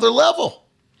on another level.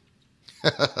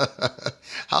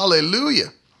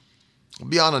 Hallelujah. I'll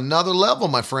be on another level,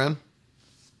 my friend.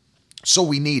 So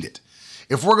we need it.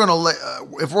 If we're gonna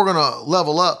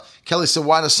level up, Kelly said,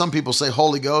 why do some people say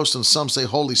Holy Ghost and some say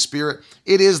Holy Spirit?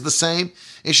 It is the same.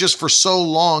 It's just for so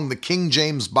long, the King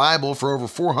James Bible for over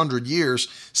 400 years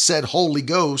said Holy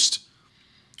Ghost.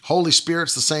 Holy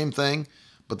Spirit's the same thing,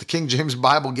 but the King James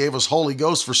Bible gave us Holy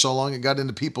Ghost for so long it got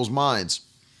into people's minds.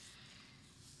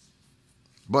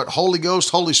 But Holy Ghost,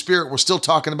 Holy Spirit, we're still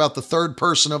talking about the third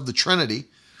person of the Trinity,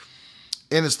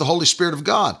 and it's the Holy Spirit of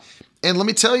God. And let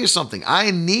me tell you something. I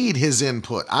need his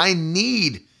input.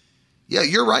 Yeah,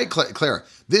 you're right, Clara.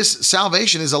 This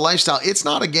salvation is a lifestyle. It's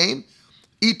not a game.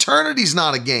 Eternity's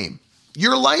not a game.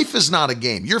 Your life is not a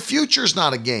game. Your future's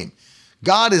not a game.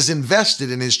 God is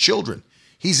invested in his children.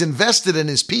 He's invested in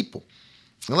his people.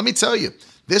 And let me tell you,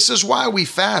 this is why we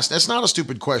fast. That's not a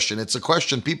stupid question. It's a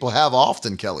question people have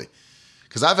often, Kelly,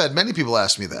 because I've had many people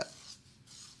ask me that.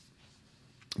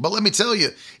 But let me tell you,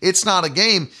 it's not a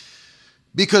game.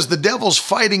 Because the devil's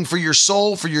fighting for your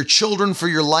soul, for your children, for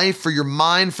your life, for your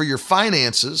mind, for your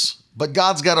finances. But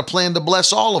God's got a plan to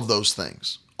bless all of those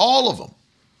things. All of them.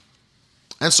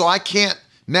 And so I can't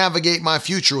navigate my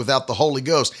future without the Holy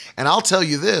Ghost. And I'll tell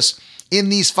you this, in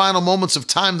these final moments of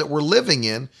time that we're living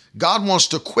in, God wants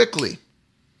to quickly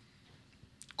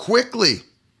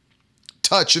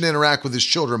touch and interact with his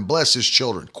children, bless his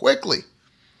children, quickly.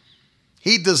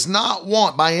 He does not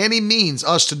want by any means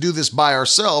us to do this by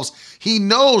ourselves. He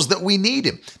knows that we need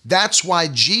him. That's why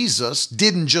Jesus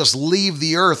didn't just leave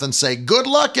the earth and say, good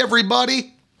luck,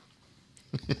 everybody.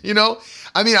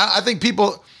 I think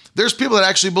there's people that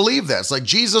actually believe that. It's like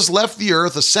Jesus left the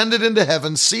earth, ascended into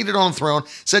heaven, seated on a throne,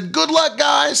 said, good luck,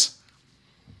 guys.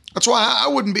 That's why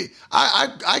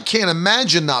I can't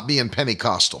imagine not being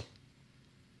Pentecostal.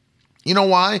 You know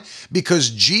why?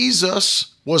 Because Jesus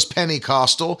was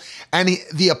Pentecostal and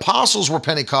the apostles were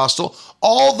Pentecostal.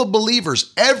 All the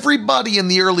believers, everybody in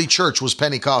the early church was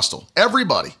Pentecostal.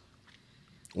 Everybody.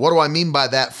 What do I mean by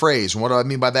that phrase? What do I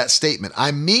mean by that statement?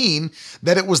 I mean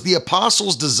that it was the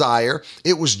apostles' desire,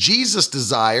 it was Jesus'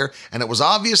 desire, and it was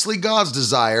obviously God's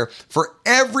desire for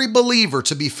every believer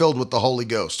to be filled with the Holy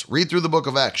Ghost. Read through the book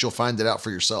of Acts. You'll find it out for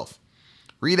yourself.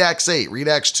 Read Acts 8, read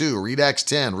Acts 2, read Acts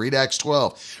 10, read Acts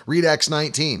 12, read Acts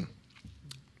 19.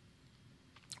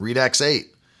 Read Acts 8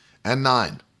 and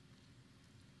 9.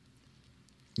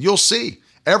 You'll see.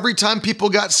 Every time people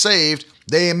got saved,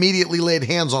 they immediately laid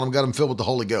hands on them, got them filled with the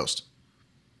Holy Ghost.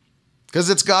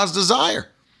 Because it's God's desire.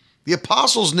 The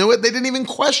apostles knew it. They didn't even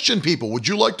question people. Would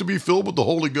you like to be filled with the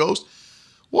Holy Ghost?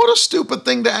 What a stupid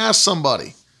thing to ask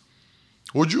somebody.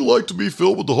 Would you like to be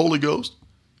filled with the Holy Ghost?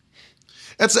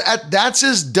 That's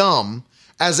as dumb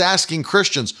as asking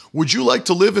Christians, would you like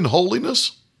to live in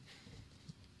holiness?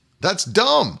 That's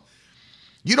dumb.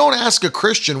 You don't ask a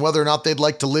Christian whether or not they'd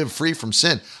like to live free from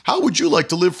sin. How would you like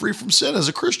to live free from sin as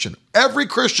a Christian? Every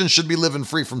Christian should be living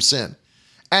free from sin.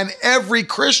 And every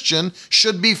Christian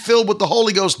should be filled with the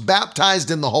Holy Ghost,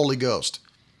 baptized in the Holy Ghost.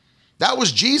 That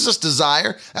was Jesus'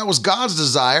 desire. That was God's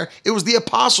desire. It was the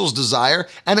apostles' desire.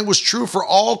 And it was true for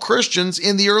all Christians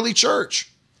in the early church.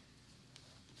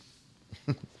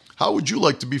 How would you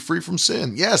like to be free from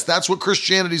sin? Yes, that's what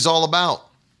Christianity is all about.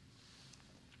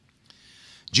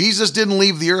 Jesus didn't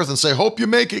leave the earth and say, hope you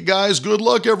make it, guys. Good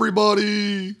luck,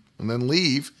 everybody. And then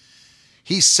leave.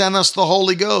 He sent us the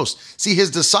Holy Ghost. See,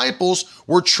 his disciples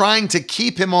were trying to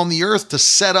keep him on the earth to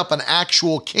set up an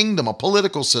actual kingdom, a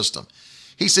political system.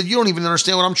 He said, you don't even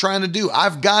understand what I'm trying to do.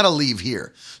 I've got to leave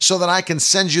here so that I can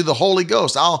send you the Holy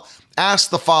Ghost. I'll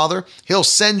ask the Father. He'll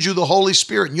send you the Holy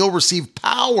Spirit and you'll receive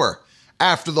power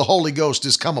after the Holy Ghost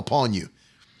has come upon you.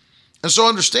 And so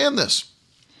understand this.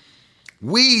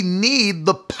 We need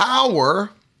the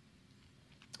power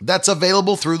that's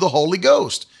available through the Holy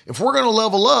Ghost. If we're going to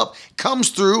level up, it comes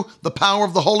through the power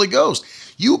of the Holy Ghost.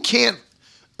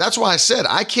 That's why I said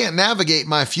I can't navigate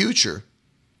my future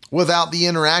without the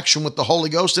interaction with the Holy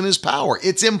Ghost and his power.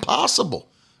 It's impossible.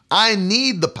 I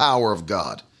need the power of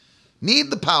God. Need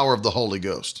the power of the Holy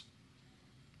Ghost.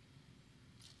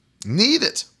 Need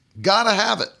it. Gotta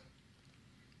have it.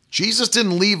 Jesus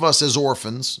didn't leave us as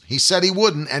orphans. He said he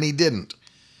wouldn't, and he didn't.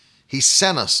 He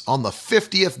sent us on the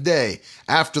 50th day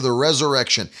after the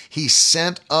resurrection. He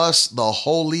sent us the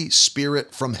Holy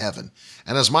Spirit from heaven.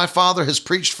 And as my Father has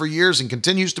preached for years and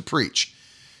continues to preach,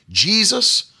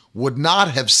 Jesus would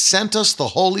not have sent us the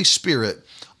Holy Spirit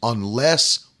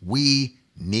unless we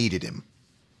needed him.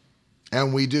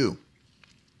 And we do.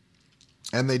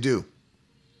 And they do.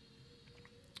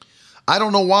 I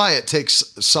don't know why it takes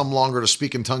some longer to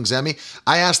speak in tongues, Emmy.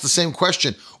 I asked the same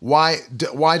question. Why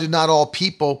did not all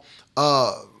people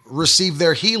receive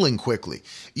their healing quickly?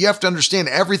 You have to understand,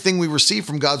 everything we receive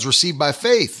from God's received by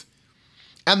faith.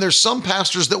 And there's some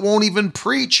pastors that won't even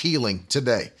preach healing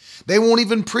today. They won't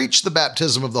even preach the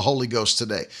baptism of the Holy Ghost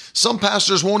today. Some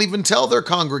pastors won't even tell their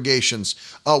congregations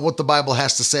what the Bible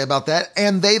has to say about that,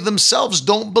 and they themselves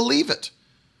don't believe it.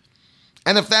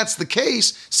 And if that's the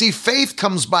case, see, faith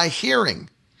comes by hearing.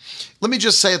 Let me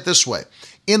just say it this way.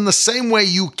 In the same way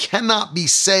you cannot be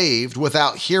saved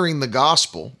without hearing the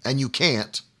gospel, and you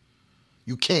can't.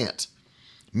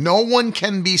 No one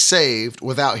can be saved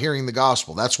without hearing the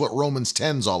gospel. That's what Romans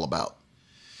 10 is all about.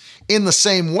 In the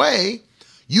same way,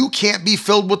 you can't be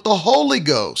filled with the Holy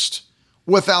Ghost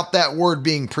without that word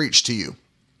being preached to you.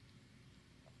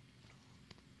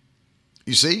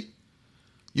 You see?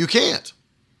 You can't.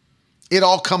 It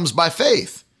all comes by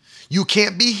faith. You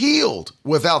can't be healed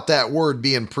without that word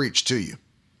being preached to you.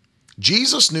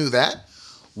 Jesus knew that.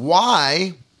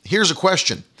 Why? Here's a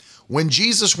question. When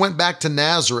Jesus went back to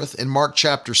Nazareth in Mark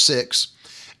chapter 6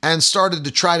 and started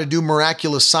to try to do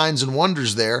miraculous signs and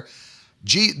wonders there,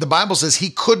 the Bible says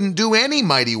he couldn't do any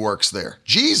mighty works there,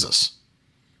 Jesus,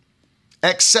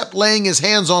 except laying his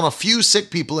hands on a few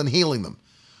sick people and healing them,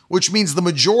 which means the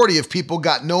majority of people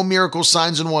got no miracle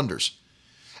signs and wonders.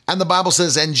 And the Bible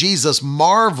says, and Jesus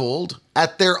marveled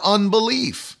at their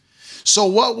unbelief. So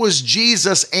what was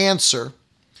Jesus' answer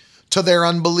to their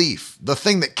unbelief? The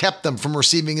thing that kept them from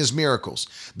receiving his miracles.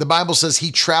 The Bible says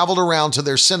he traveled around to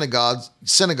their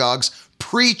synagogues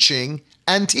preaching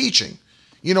and teaching.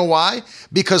 You know why?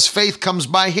 Because faith comes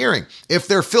by hearing. If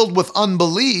they're filled with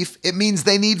unbelief, it means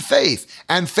they need faith,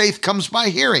 and faith comes by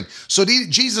hearing. So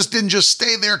Jesus didn't just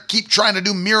stay there, keep trying to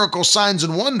do miracle signs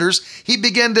and wonders. He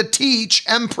began to teach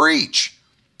and preach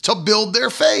to build their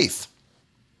faith.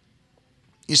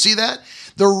 You see that?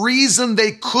 The reason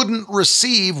they couldn't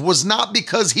receive was not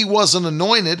because he wasn't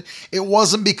anointed. It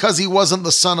wasn't because he wasn't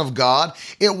the Son of God.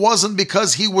 It wasn't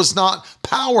because he was not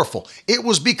powerful. It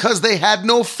was because they had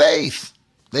no faith.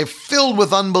 They're filled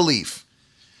with unbelief.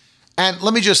 And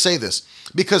let me just say this,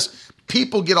 because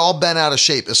people get all bent out of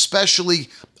shape, especially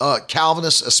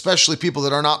Calvinists, especially people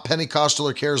that are not Pentecostal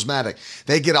or charismatic.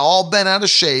 They get all bent out of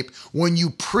shape when you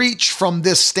preach from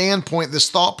this standpoint, this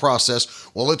thought process.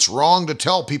 Well, it's wrong to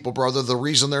tell people, brother, the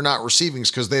reason they're not receiving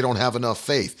is because they don't have enough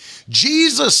faith.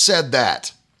 Jesus said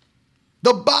that.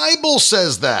 The Bible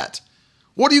says that.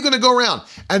 What are you going to go around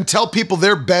and tell people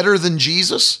they're better than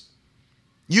Jesus?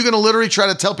 You're going to literally try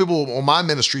to tell people, well, my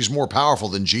ministry is more powerful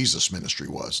than Jesus' ministry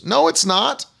was. No, it's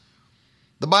not.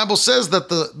 The Bible says that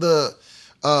the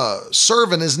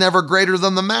servant is never greater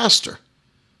than the master.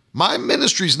 My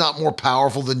ministry is not more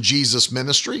powerful than Jesus'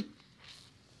 ministry.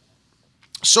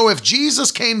 So if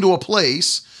Jesus came to a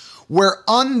place where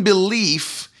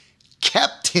unbelief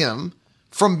kept him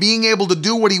from being able to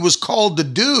do what he was called to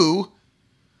do,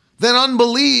 then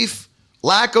unbelief,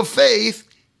 lack of faith,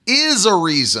 is a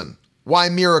reason why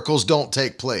miracles don't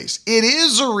take place. It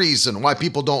is a reason why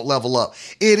people don't level up.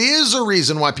 It is a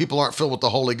reason why people aren't filled with the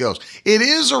Holy Ghost. It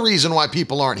is a reason why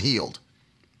people aren't healed.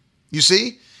 You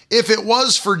see, if it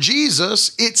was for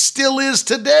Jesus, it still is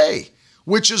today,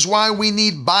 which is why we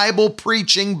need Bible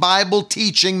preaching, Bible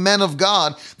teaching men of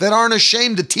God that aren't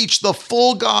ashamed to teach the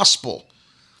full gospel.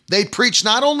 They preach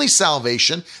not only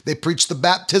salvation, they preach the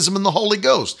baptism in the Holy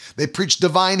Ghost. They preach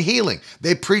divine healing.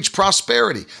 They preach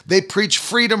prosperity. They preach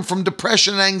freedom from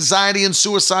depression, anxiety, and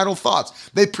suicidal thoughts.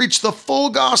 They preach the full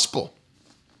gospel.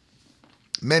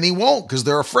 Many won't because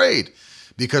they're afraid,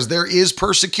 because there is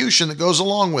persecution that goes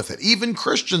along with it. Even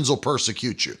Christians will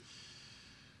persecute you.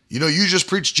 You know, you just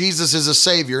preach Jesus is a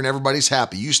savior and everybody's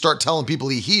happy. You start telling people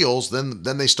he heals, then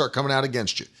they start coming out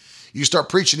against you. You start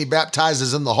preaching he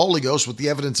baptizes in the Holy Ghost with the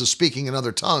evidence of speaking in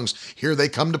other tongues, here they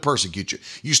come to persecute you.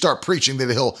 You start preaching that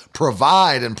he'll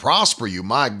provide and prosper you.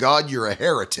 My God, you're a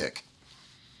heretic.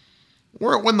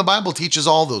 When the Bible teaches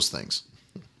all those things.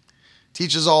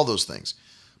 Teaches all those things.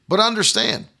 But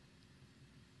understand,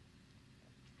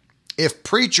 if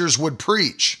preachers would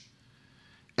preach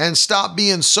and stop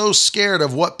being so scared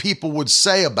of what people would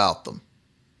say about them,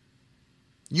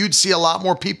 you'd see a lot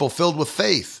more people filled with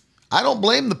faith. I don't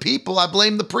blame the people, I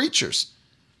blame the preachers.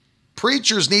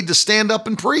 Preachers need to stand up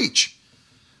and preach.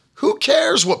 Who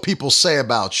cares what people say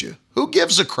about you? Who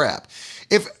gives a crap?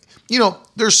 If,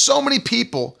 there's so many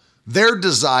people, their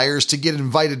desire is to get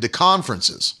invited to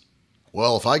conferences.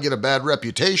 Well, if I get a bad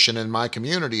reputation in my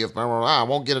community, I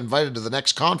won't get invited to the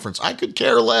next conference. I could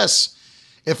care less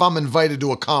if I'm invited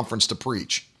to a conference to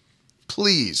preach.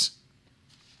 Please,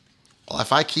 Well,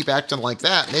 if I keep acting like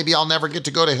that, maybe I'll never get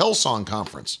to go to Hillsong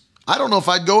Conference. I don't know if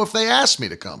I'd go if they asked me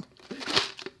to come.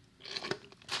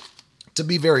 To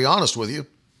be very honest with you,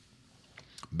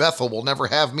 Bethel will never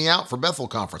have me out for Bethel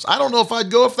Conference. I don't know if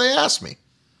I'd go if they asked me.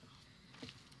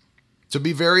 To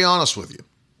be very honest with you.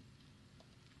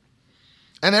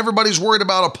 And everybody's worried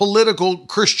about a political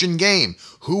Christian game.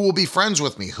 Who will be friends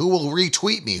with me? Who will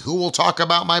retweet me? Who will talk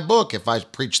about my book if I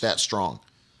preach that strong?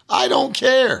 I don't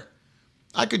care.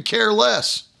 I could care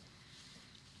less.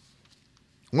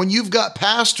 When you've got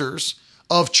pastors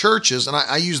of churches, and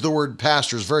I use the word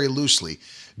pastors very loosely,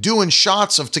 doing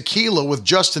shots of tequila with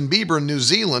Justin Bieber in New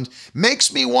Zealand,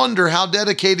 makes me wonder how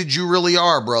dedicated you really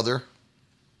are, brother.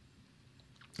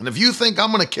 And if you think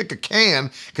I'm going to kick a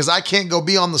can because I can't go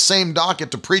be on the same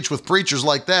docket to preach with preachers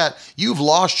like that, you've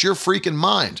lost your freaking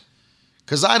mind.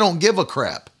 Because I don't give a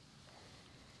crap.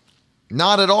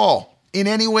 Not at all. In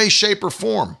any way, shape, or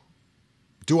form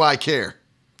do I care.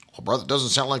 Well, brother, it doesn't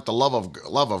sound like the love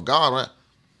of God. Right?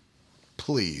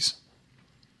 Please.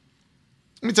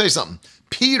 Let me tell you something.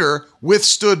 Peter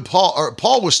withstood Paul, or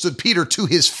Paul withstood Peter to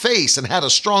his face and had a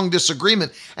strong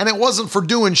disagreement. And it wasn't for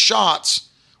doing shots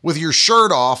with your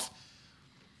shirt off.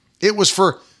 It was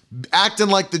for acting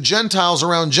like the Gentiles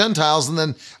around Gentiles, and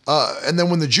then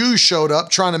when the Jews showed up,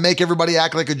 trying to make everybody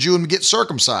act like a Jew and get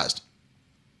circumcised.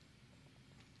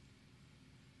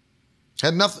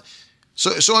 Had nothing.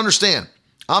 So understand,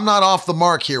 I'm not off the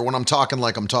mark here when I'm talking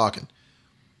like I'm talking.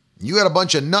 You got a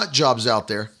bunch of nut jobs out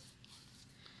there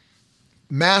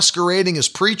masquerading as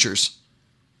preachers.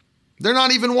 They're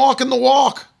not even walking the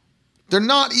walk. They're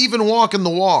not even walking the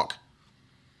walk.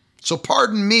 So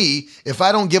pardon me if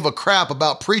I don't give a crap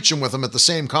about preaching with them at the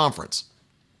same conference.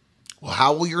 Well,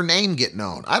 how will your name get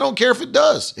known? I don't care if it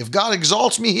does. If God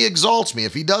exalts me, he exalts me.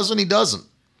 If he doesn't, he doesn't.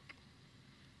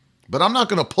 But I'm not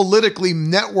going to politically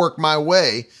network my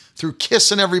way through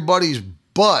kissing everybody's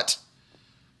butt,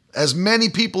 as many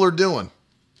people are doing.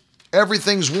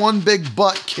 Everything's one big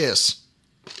butt kiss.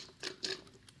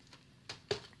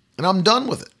 And I'm done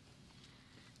with it.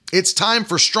 It's time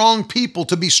for strong people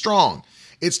to be strong.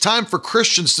 It's time for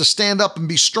Christians to stand up and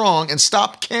be strong and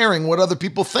stop caring what other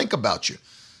people think about you.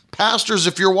 Pastors,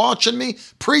 if you're watching me,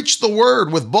 preach the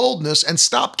word with boldness and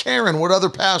stop caring what other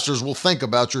pastors will think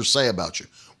about you or say about you.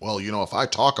 Well, if I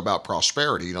talk about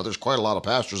prosperity, there's quite a lot of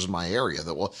pastors in my area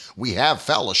that, we have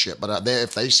fellowship, but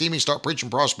if they see me start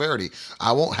preaching prosperity,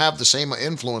 I won't have the same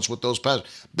influence with those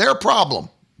pastors. Their problem,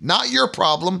 not your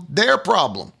problem, their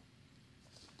problem.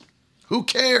 Who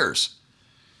cares?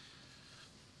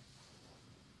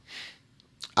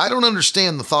 I don't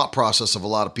understand the thought process of a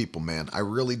lot of people, man. I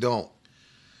really don't.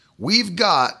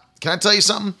 Can I tell you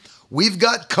something? We've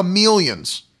got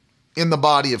chameleons in the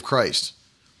body of Christ.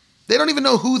 They don't even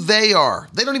know who they are.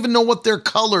 They don't even know what their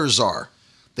colors are.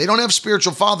 They don't have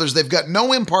spiritual fathers. They've got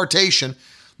no impartation.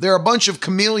 They're a bunch of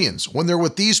chameleons. When they're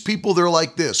with these people, they're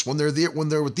like this. When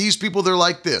they're with these people, they're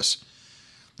like this.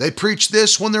 They preach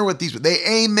this when they're with these.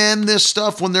 They amen this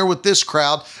stuff when they're with this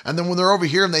crowd. And then when they're over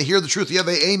here and they hear the truth, yeah,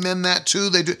 they amen that too.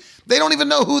 They do. They don't even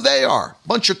know who they are.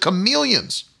 Bunch of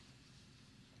chameleons.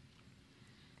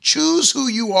 Choose who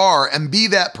you are and be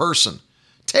that person.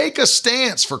 Take a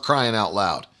stance, for crying out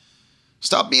loud.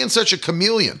 Stop being such a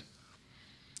chameleon.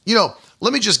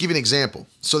 Let me just give you an example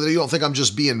so that you don't think I'm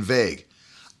just being vague.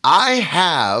 I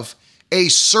have a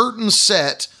certain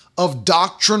set of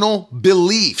doctrinal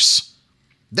beliefs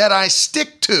that I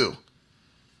stick to.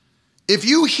 If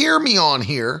you hear me on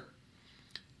here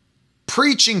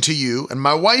preaching to you and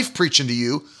my wife preaching to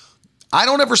you, I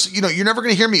don't ever, you're never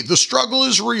going to hear me. The struggle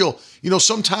is real.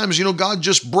 Sometimes, God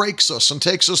just breaks us and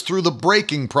takes us through the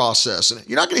breaking process. And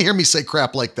you're not going to hear me say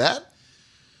crap like that.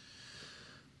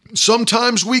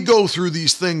 Sometimes we go through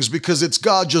these things because it's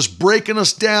God just breaking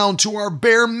us down to our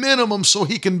bare minimum so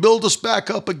he can build us back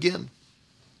up again.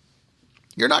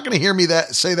 You're not going to hear me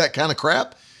say that kind of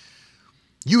crap.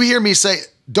 You hear me say,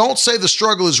 don't say the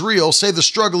struggle is real, say the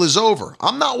struggle is over.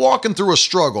 I'm not walking through a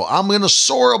struggle. I'm going to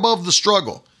soar above the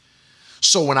struggle.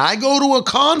 So when I go to a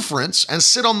conference and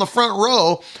sit on the front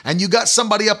row and you got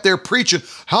somebody up there preaching,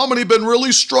 how many been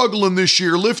really struggling this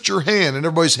year? Lift your hand. And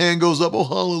everybody's hand goes up. Oh,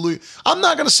 hallelujah. I'm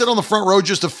not going to sit on the front row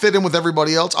just to fit in with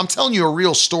everybody else. I'm telling you a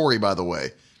real story, by the way.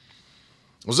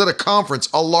 I was at a conference,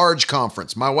 a large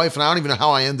conference. My wife and I don't even know how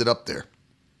I ended up there.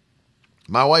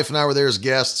 My wife and I were there as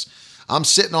guests. I'm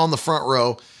sitting on the front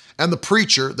row, and the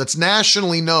preacher that's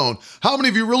nationally known, how many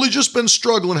of you really just been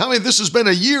struggling? How many, this has been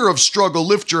a year of struggle?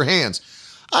 Lift your hands.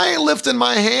 I ain't lifting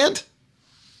my hand.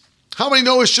 How many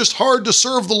know it's just hard to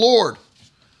serve the Lord?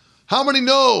 How many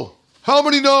know? How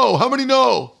many know? How many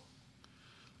know?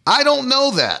 I don't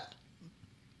know that.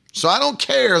 So I don't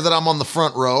care that I'm on the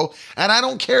front row, and I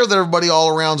don't care that everybody all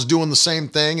around's doing the same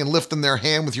thing and lifting their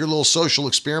hand with your little social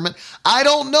experiment. I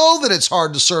don't know that it's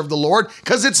hard to serve the Lord,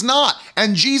 because it's not.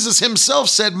 And Jesus himself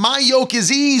said, my yoke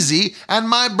is easy and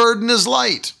my burden is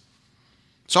light.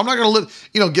 So I'm not going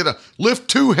to lift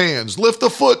two hands, lift a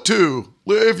foot too.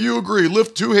 If you agree,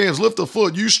 lift two hands, lift a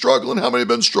foot. You struggling? How many have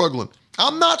been struggling?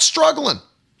 I'm not struggling.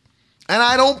 And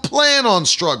I don't plan on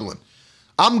struggling.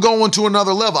 I'm going to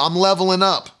another level. I'm leveling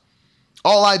up.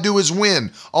 All I do is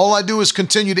win. All I do is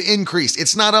continue to increase.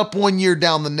 It's not up one year,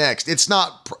 down the next. It's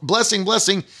not blessing.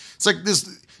 It's like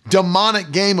this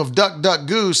demonic game of duck, duck,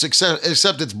 goose, except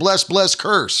it's bless,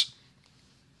 curse.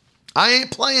 I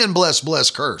ain't playing bless,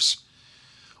 curse.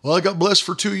 Well, I got blessed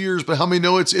for 2 years, but how many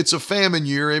know it's a famine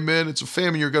year? Amen. It's a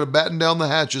famine year. Got to batten down the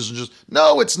hatches and just,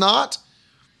 no, it's not.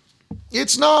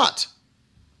 It's not.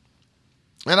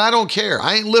 And I don't care.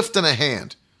 I ain't lifting a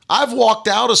hand. I've walked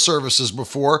out of services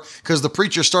before because the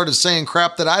preacher started saying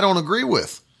crap that I don't agree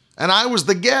with. And I was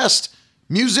the guest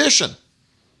musician.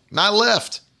 And I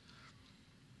left.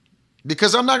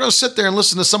 Because I'm not going to sit there and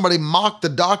listen to somebody mock the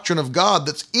doctrine of God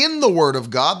that's in the Word of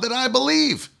God that I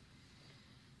believe.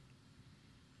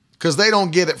 Because they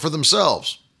don't get it for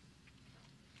themselves.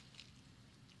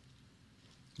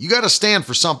 You got to stand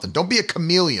for something. Don't be a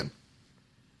chameleon.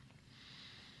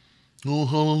 Oh,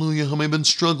 hallelujah. How many have been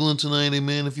struggling tonight?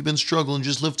 Amen. If you've been struggling,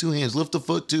 just lift two hands. Lift a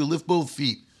foot too. Lift both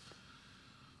feet.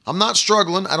 I'm not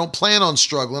struggling. I don't plan on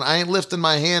struggling. I ain't lifting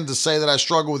my hand to say that I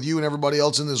struggle with you and everybody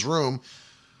else in this room.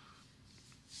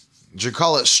 You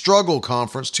call it Struggle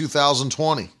Conference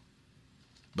 2020.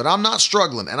 But I'm not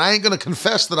struggling. And I ain't going to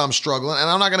confess that I'm struggling. And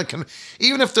I'm not going to,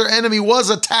 even if their enemy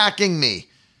was attacking me.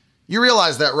 You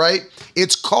realize that, right?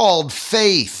 It's called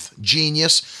faith,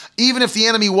 genius. Even if the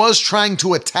enemy was trying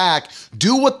to attack,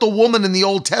 do what the woman in the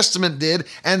Old Testament did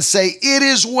and say, it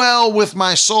is well with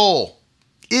my soul.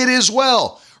 It is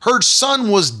well. Her son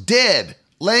was dead,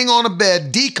 laying on a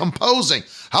bed, decomposing.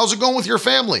 How's it going with your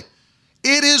family?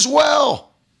 It is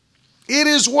well. It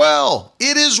is well.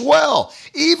 It is well.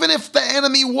 Even if the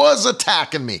enemy was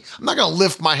attacking me, I'm not going to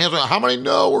lift my hands. How many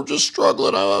know we're just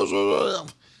struggling?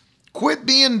 Quit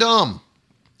being dumb.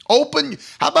 How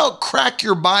about crack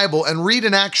your Bible and read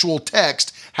an actual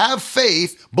text, have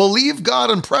faith, believe God,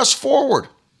 and press forward.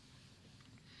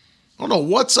 I don't know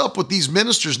what's up with these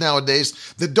ministers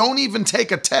nowadays that don't even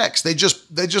take a text. They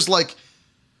just like,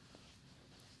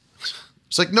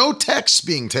 it's like no text's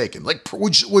being taken. Like,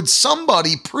 would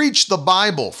somebody preach the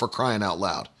Bible, for crying out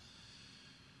loud?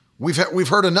 We've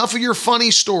heard enough of your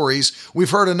funny stories.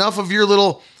 We've heard enough of your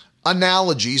little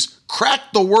analogies. Crack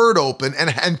the Word open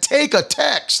and take a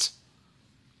text.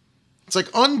 It's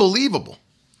like unbelievable.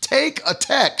 Take a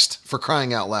text, for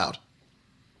crying out loud.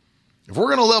 If we're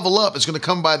going to level up, it's going to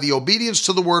come by the obedience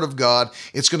to the Word of God.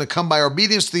 It's going to come by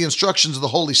obedience to the instructions of the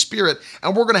Holy Spirit.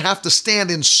 And we're going to have to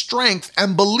stand in strength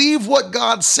and believe what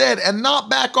God said and not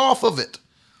back off of it.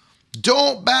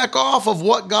 Don't back off of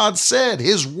what God said.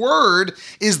 His Word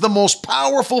is the most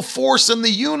powerful force in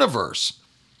the universe.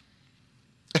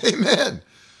 Amen.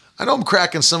 I know I'm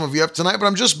cracking some of you up tonight, but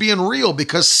I'm just being real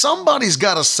because somebody's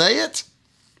got to say it.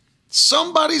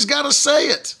 Somebody's got to say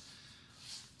it.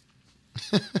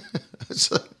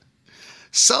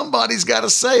 Somebody's got to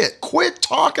say it. Quit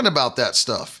talking about that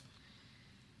stuff.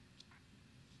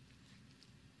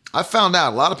 I found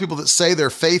out a lot of people that say they're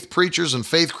faith preachers and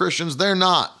faith Christians, they're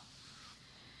not.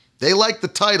 They like the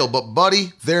title, but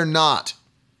buddy, they're not.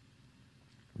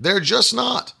 They're just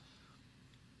not.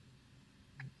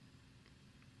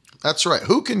 That's right.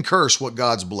 Who can curse what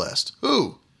God's blessed?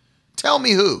 Who? Tell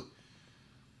me who.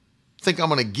 Think I'm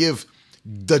going to give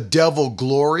the devil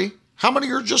glory? How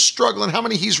many are just struggling? How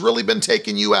many he's really been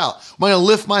taking you out? Am I going to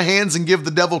lift my hands and give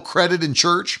the devil credit in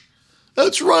church?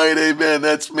 That's right, amen,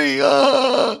 that's me.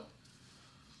 That's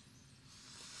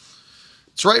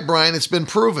right, Brian, it's been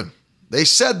proven. They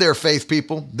said they're faith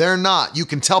people. They're not. You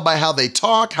can tell by how they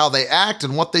talk, how they act,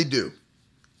 and what they do.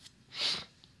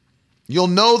 You'll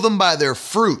know them by their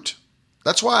fruit.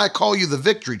 That's why I call you the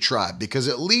Victory Tribe, because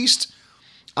at least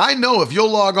I know if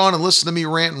you'll log on and listen to me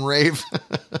rant and rave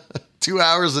 2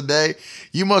 hours a day,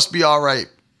 you must be all right.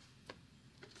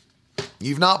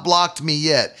 You've not blocked me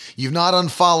yet. You've not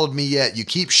unfollowed me yet. You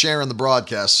keep sharing the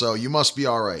broadcast, so you must be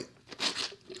all right.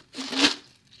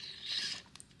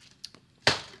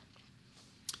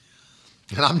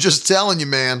 And I'm just telling you,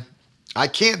 man, I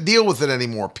can't deal with it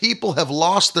anymore. People have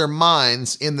lost their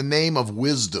minds in the name of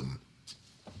wisdom.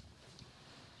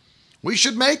 We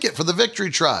should make it for the Victory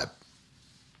Tribe,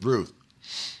 Ruth.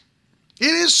 It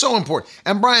is so important.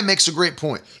 And Brian makes a great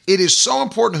point. It is so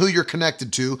important who you're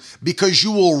connected to because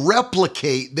you will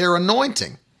replicate their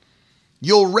anointing.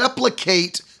 You'll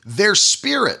replicate their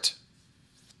spirit.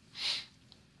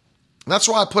 That's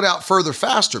why I put out Further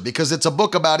Faster, because it's a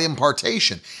book about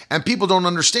impartation, and people don't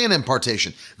understand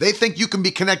impartation. They think you can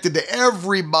be connected to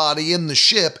everybody in the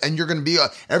ship and you're going to be,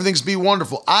 everything's be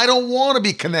wonderful. I don't want to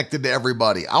be connected to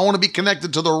everybody. I want to be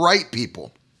connected to the right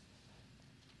people.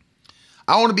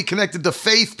 I want to be connected to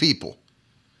faith people.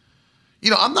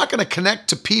 I'm not going to connect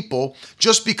to people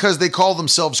just because they call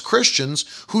themselves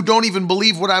Christians who don't even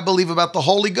believe what I believe about the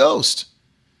Holy Ghost.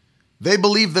 They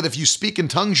believe that if you speak in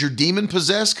tongues, you're demon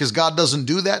possessed because God doesn't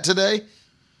do that today.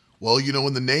 Well,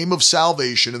 in the name of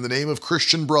salvation, in the name of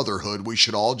Christian brotherhood, we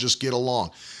should all just get along.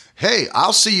 Hey,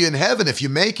 I'll see you in heaven if you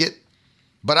make it,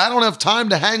 but I don't have time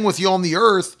to hang with you on the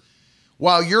earth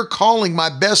while you're calling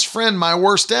my best friend my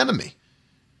worst enemy.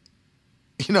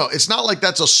 It's not like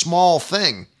that's a small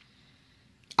thing.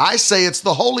 I say it's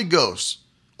the Holy Ghost,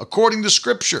 according to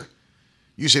Scripture.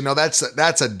 You say, no, that's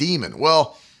a demon.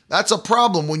 Well, that's a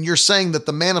problem when you're saying that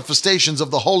the manifestations of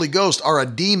the Holy Ghost are a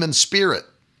demon spirit.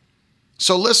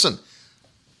 So listen,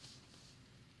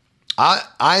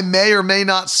 I may or may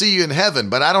not see you in heaven,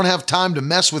 but I don't have time to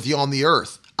mess with you on the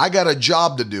earth. I got a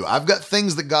job to do. I've got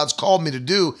things that God's called me to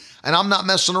do, and I'm not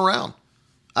messing around.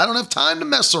 I don't have time to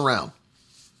mess around.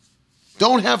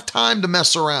 Don't have time to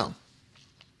mess around.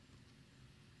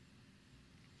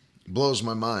 It blows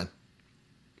my mind.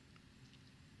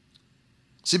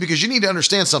 See, because you need to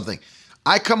understand something.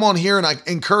 I come on here and I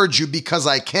encourage you because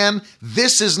I can.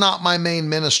 This is not my main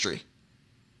ministry.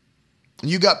 And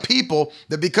you got people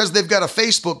that because they've got a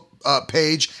Facebook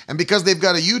page and because they've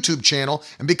got a YouTube channel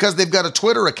and because they've got a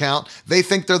Twitter account, they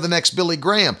think they're the next Billy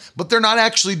Graham. But they're not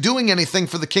actually doing anything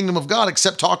for the kingdom of God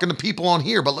except talking to people on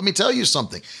here. But let me tell you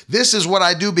something. This is what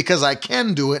I do because I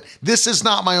can do it. This is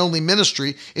not my only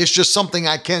ministry. It's just something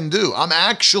I can do. I'm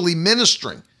actually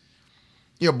ministering.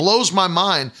 It blows my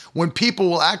mind when people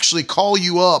will actually call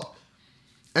you up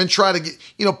and try to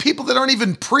get, people that aren't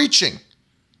even preaching.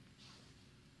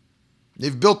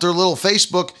 They've built their little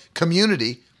Facebook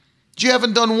community. But you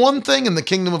haven't done one thing in the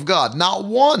kingdom of God, not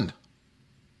one.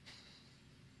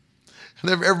 And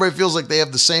everybody feels like they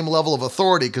have the same level of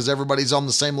authority because everybody's on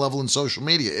the same level in social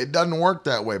media. It doesn't work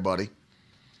that way, buddy.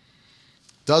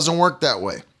 Doesn't work that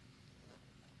way.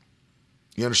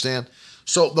 You understand?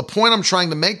 So the point I'm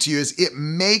trying to make to you is it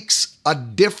makes a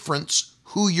difference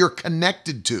who you're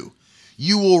connected to.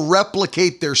 You will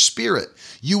replicate their spirit.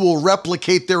 You will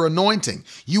replicate their anointing.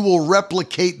 You will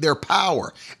replicate their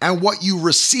power. And what you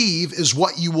receive is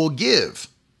what you will give.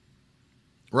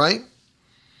 Right?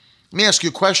 Let me ask you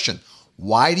a question.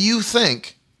 Why do you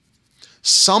think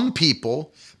some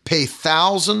people pay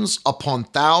thousands upon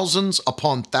thousands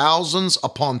upon thousands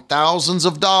upon thousands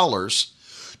of dollars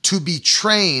to be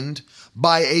trained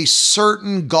by a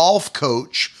certain golf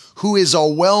coach who is a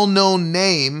well-known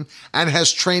name and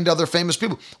has trained other famous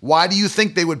people? Why do you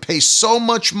think they would pay so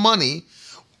much money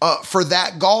for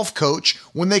that golf coach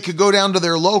when they could go down to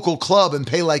their local club and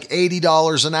pay like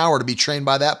 $80 an hour to be trained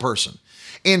by that person?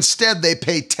 Instead, they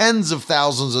pay tens of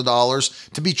thousands of dollars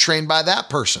to be trained by that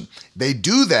person. They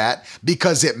do that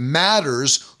because it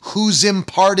matters who's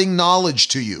imparting knowledge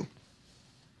to you.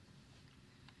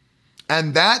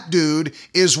 And that dude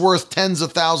is worth tens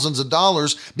of thousands of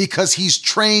dollars because he's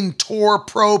trained tour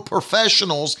pro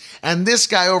professionals, and this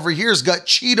guy over here's got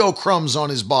Cheeto crumbs on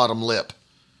his bottom lip.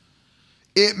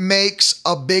 It makes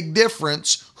a big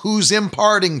difference who's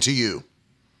imparting to you.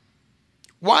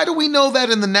 Why do we know that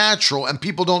in the natural and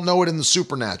people don't know it in the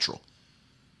supernatural?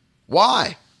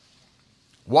 Why?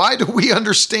 Why do we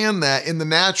understand that in the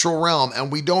natural realm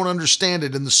and we don't understand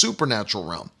it in the supernatural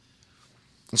realm?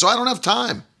 And so I don't have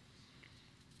time.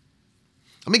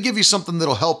 Let me give you something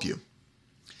that'll help you.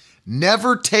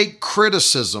 Never take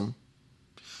criticism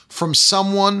from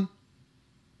someone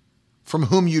from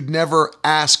whom you'd never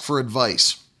ask for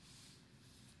advice.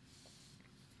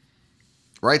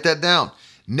 Write that down.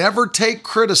 Never take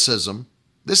criticism.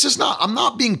 I'm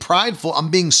not being prideful,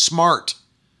 I'm being smart.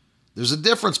 There's a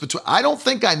difference between, I don't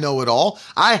think I know it all.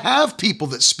 I have people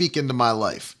that speak into my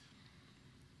life,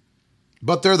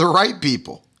 but they're the right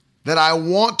people that I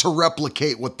want to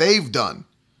replicate what they've done.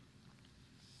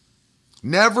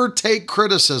 Never take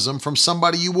criticism from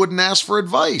somebody you wouldn't ask for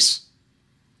advice.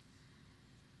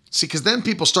 See, because then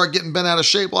people start getting bent out of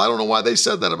shape. Well, I don't know why they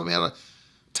said that about me.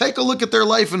 Take a look at their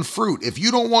life and fruit. If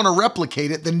you don't want to replicate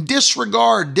it, then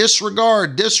disregard.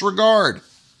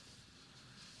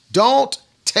 Don't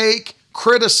take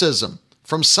criticism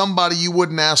from somebody you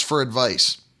wouldn't ask for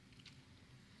advice.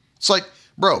 It's like,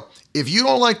 bro, if you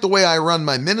don't like the way I run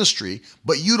my ministry,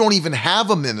 but you don't even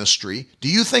have a ministry, do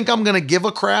you think I'm going to give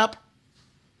a crap?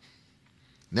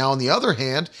 Now, on the other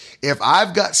hand, if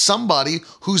I've got somebody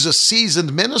who's a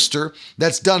seasoned minister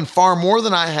that's done far more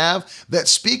than I have, that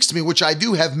speaks to me, which I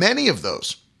do have many of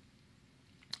those,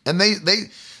 and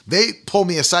they pull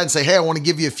me aside and say, hey, I want to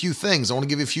give you a few things. I want to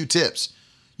give you a few tips.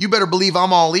 You better believe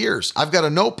I'm all ears. I've got a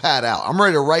notepad out. I'm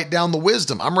ready to write down the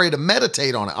wisdom. I'm ready to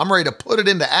meditate on it. I'm ready to put it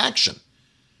into action.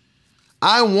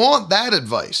 I want that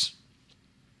advice.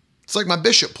 It's like my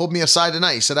bishop pulled me aside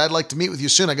tonight. He said, I'd like to meet with you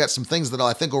soon. I got some things that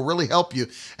I think will really help you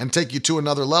and take you to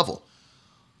another level.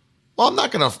 Well, I'm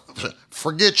not going to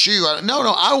forget you. No,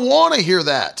 I want to hear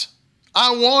that.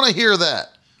 I want to hear that.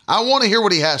 I want to hear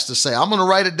what he has to say. I'm going to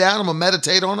write it down. I'm going to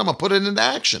meditate on it. I'm going to put it into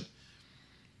action.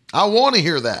 I want to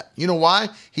hear that. You know why?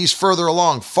 He's further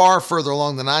along, far further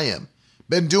along than I am.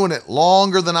 Been doing it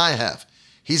longer than I have.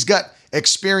 He's got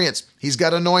experience. He's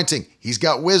got anointing. He's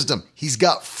got wisdom. He's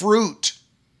got fruit.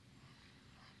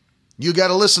 You got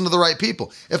to listen to the right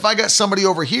people. If I got somebody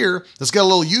over here that's got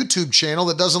a little YouTube channel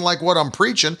that doesn't like what I'm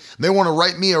preaching, they want to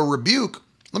write me a rebuke,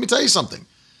 let me tell you something.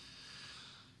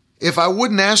 If I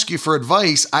wouldn't ask you for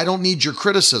advice, I don't need your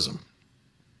criticism.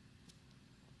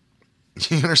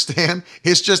 You understand?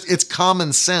 It's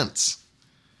common sense.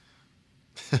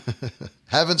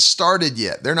 Haven't started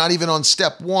yet. They're not even on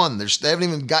step one. They haven't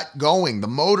even got going. The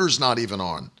motor's not even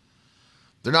on.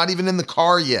 They're not even in the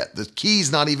car yet. The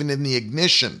key's not even in the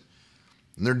ignition.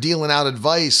 And they're dealing out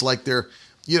advice like you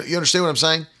understand what I'm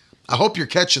saying? I hope you're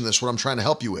catching this, what I'm trying to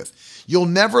help you with. You'll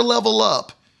never level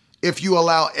up if you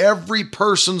allow every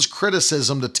person's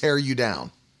criticism to tear you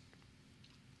down.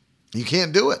 You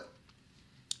can't do it.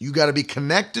 You got to be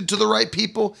connected to the right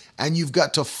people, and you've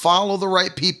got to follow the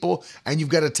right people, and you've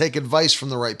got to take advice from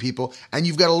the right people, and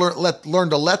you've got to learn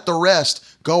to let the rest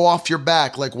go off your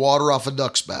back like water off a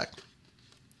duck's back.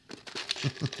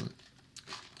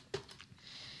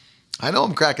 I know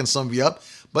I'm cracking some of you up,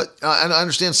 but I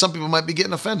understand some people might be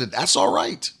getting offended. That's all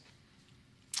right.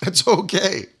 It's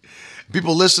okay.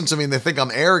 People listen to me and they think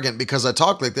I'm arrogant because I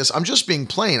talk like this. I'm just being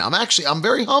plain. I'm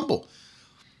very humble.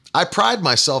 I pride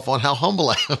myself on how humble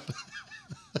I am.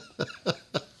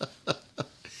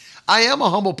 I am a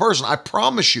humble person. I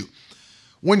promise you.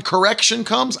 When correction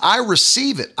comes, I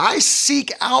receive it. I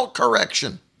seek out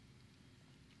correction.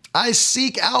 I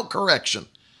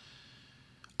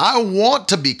want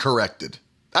to be corrected.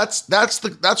 That's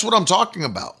what I'm talking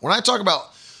about. When I talk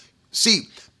about,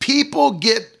 people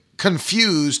get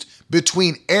confused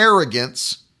between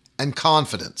arrogance and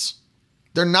confidence.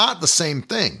 They're not the same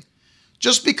thing.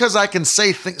 Just because I can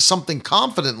say something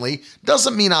confidently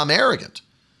doesn't mean I'm arrogant.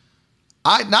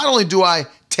 Not only do I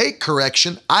take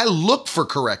correction, I look for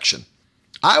correction.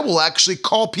 I will actually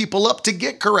call people up to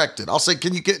get corrected. I'll say,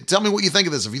 tell me what you think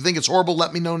of this? If you think it's horrible,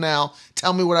 let me know now.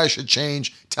 Tell me what I should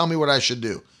change. Tell me what I should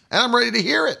do. And I'm ready to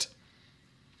hear it.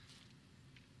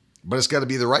 But it's got to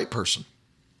be the right person.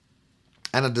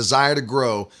 And a desire to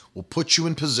grow will put you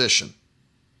in position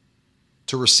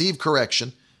to receive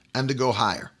correction and to go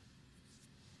higher.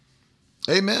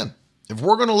 Amen. If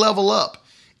we're going to level up,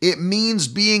 it means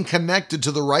being connected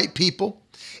to the right people.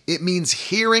 It means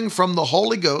hearing from the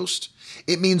Holy Ghost.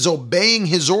 It means obeying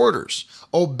his orders,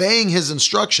 obeying his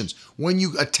instructions. When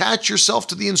you attach yourself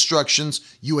to the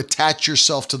instructions, you attach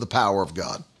yourself to the power of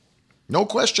God. No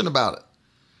question about it.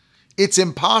 It's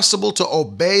impossible to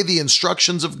obey the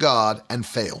instructions of God and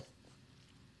fail.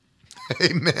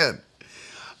 Amen.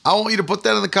 I want you to put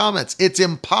that in the comments. It's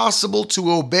impossible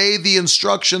to obey the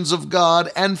instructions of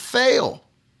God and fail.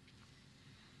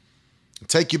 I'll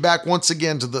take you back once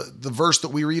again to the verse that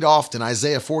we read often,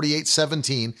 Isaiah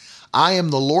 48:17. I am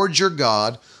the Lord your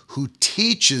God who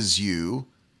teaches you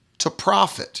to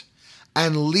profit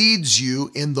and leads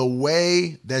you in the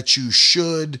way that you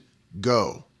should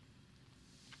go.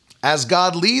 As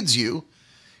God leads you,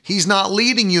 he's not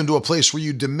leading you into a place where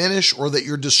you diminish or that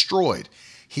you're destroyed.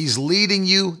 He's leading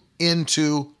you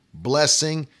into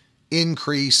blessing,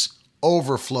 increase,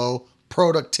 overflow,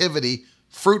 productivity,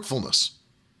 fruitfulness.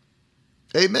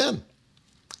 Amen.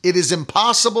 It is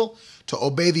impossible to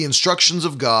obey the instructions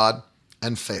of God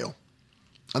and fail.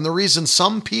 And the reason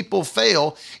some people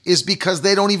fail is because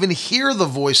they don't even hear the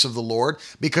voice of the Lord,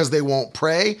 because they won't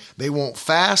pray, they won't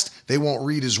fast, they won't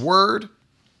read his word.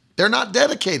 They're not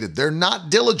dedicated. They're not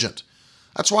diligent.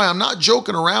 That's why I'm not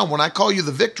joking around. When I call you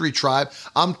the Victory Tribe,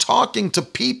 I'm talking to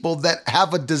people that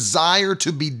have a desire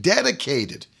to be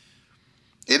dedicated.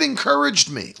 It encouraged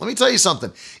me. Let me tell you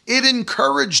something. It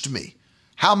encouraged me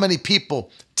how many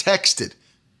people texted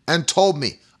and told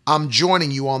me, I'm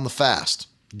joining you on the fast.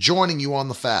 Joining you on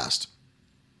the fast.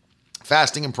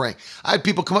 Fasting and praying. I had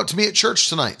people come up to me at church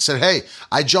tonight, said, hey,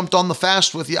 I jumped on the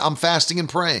fast with you. I'm fasting and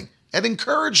praying. It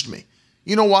encouraged me.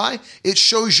 You know why? It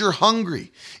shows you're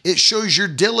hungry. It shows you're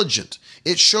diligent.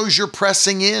 It shows you're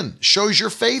pressing in. Shows you're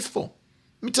faithful.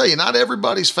 Let me tell you, not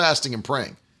everybody's fasting and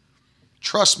praying.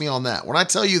 Trust me on that. When I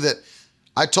tell you that,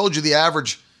 I told you the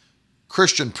average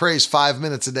Christian prays 5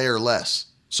 minutes a day or less.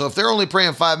 So if they're only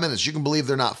praying 5 minutes, you can believe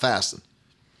they're not fasting.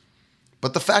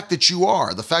 But the fact that you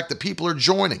are, the fact that people are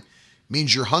joining,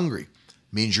 means you're hungry,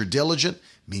 means you're diligent,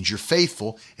 means you're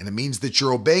faithful, and it means that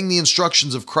you're obeying the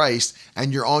instructions of Christ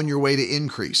and you're on your way to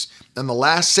increase. And the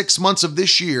last 6 months of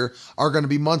this year are going to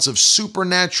be months of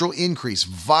supernatural increase,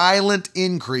 violent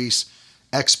increase,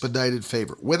 expedited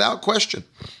favor. Without question.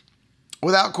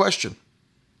 Without question.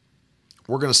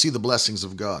 We're going to see the blessings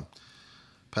of God.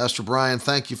 Pastor Brian,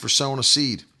 thank you for sowing a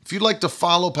seed. If you'd like to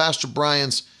follow Pastor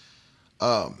Brian's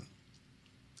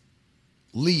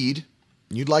lead,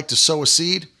 and you'd like to sow a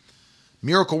seed,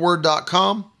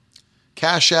 miracleword.com,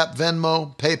 Cash App,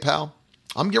 Venmo, PayPal.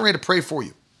 I'm getting ready to pray for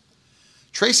you.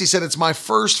 Tracy said, it's my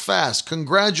first fast.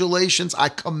 Congratulations. I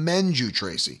commend you,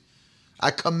 Tracy.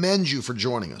 I commend you for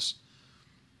joining us.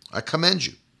 I commend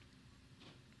you.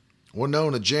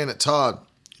 Winona, Janet, Todd,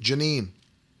 Janine,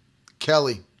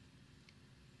 Kelly.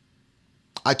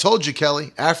 I told you,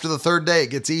 Kelly, after the third day,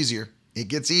 it gets easier. It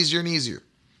gets easier and easier.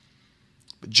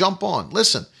 But jump on.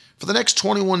 Listen, for the next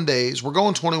 21 days, we're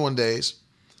going 21 days.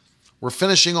 We're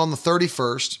finishing on the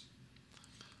 31st.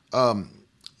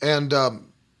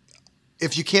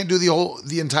 If you can't do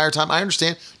the entire time, I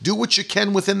understand. Do what you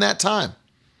can within that time.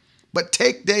 But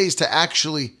take days to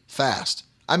actually fast.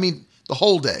 I mean, the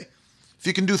whole day. If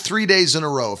you can do 3 days in a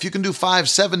row, if you can do 5,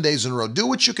 7 days in a row, do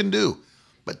what you can do.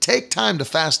 But take time to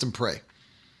fast and pray.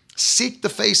 Seek the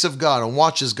face of God and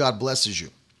watch as God blesses you.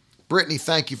 Brittany,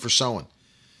 thank you for sowing.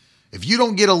 If you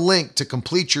don't get a link to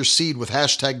complete your seed with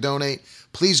 #donate,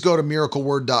 please go to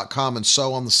miracleword.com and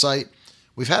sow on the site.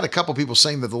 We've had a couple people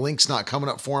saying that the link's not coming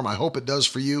up for them. I hope it does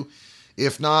for you.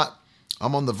 If not,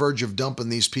 I'm on the verge of dumping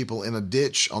these people in a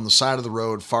ditch on the side of the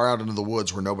road, far out into the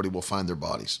woods where nobody will find their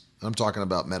bodies. I'm talking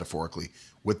about metaphorically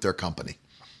with their company.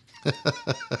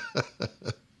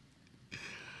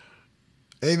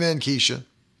 Amen, Keisha.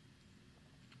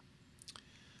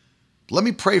 Let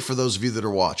me pray for those of you that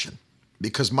are watching,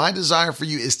 because my desire for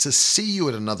you is to see you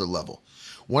at another level.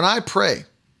 When I pray,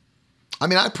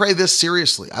 I pray this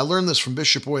seriously. I learned this from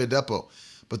Bishop Oyedepo.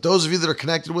 But those of you that are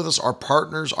connected with us, our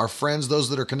partners, our friends, those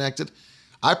that are connected,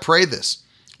 I pray this.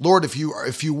 Lord, if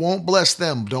you won't bless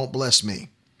them, don't bless me.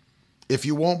 If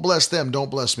you won't bless them,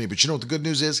 don't bless me. But you know what the good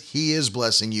news is? He is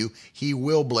blessing you. He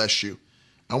will bless you.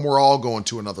 And we're all going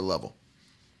to another level.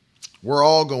 We're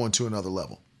all going to another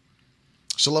level.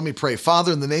 So let me pray.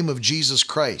 Father, in the name of Jesus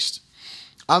Christ,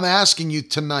 I'm asking you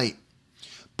tonight,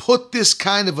 put this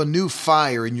kind of a new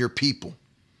fire in your people.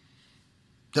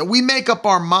 That we make up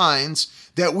our minds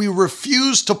that we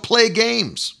refuse to play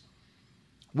games.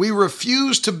 We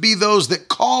refuse to be those that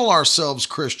call ourselves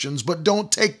Christians, but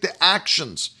don't take the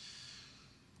actions.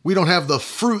 We don't have the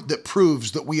fruit that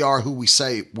proves that we are who we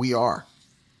say we are.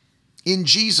 In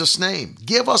Jesus' name,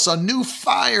 give us a new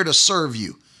fire to serve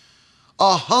you,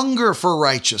 a hunger for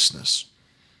righteousness.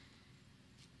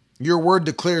 Your word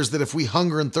declares that if we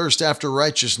hunger and thirst after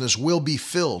righteousness, we'll be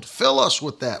filled. Fill us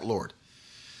with that, Lord.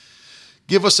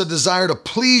 Give us a desire to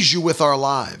please you with our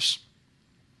lives,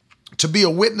 to be a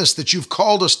witness that you've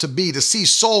called us to be, to see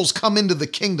souls come into the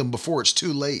kingdom before it's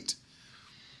too late.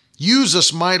 Use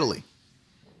us mightily.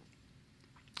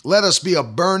 Let us be a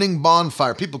burning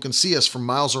bonfire. People can see us from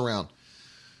miles around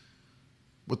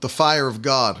with the fire of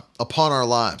God upon our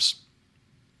lives.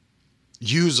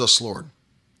 Use us, Lord.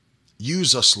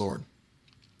 Use us, Lord.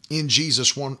 In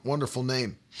Jesus' wonderful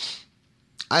name.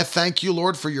 I thank you,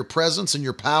 Lord, for your presence and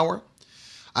your power.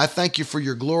 I thank you for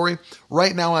your glory.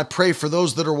 Right now, I pray for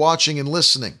those that are watching and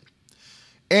listening.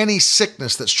 Any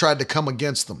sickness that's tried to come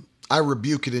against them, I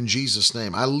rebuke it in Jesus'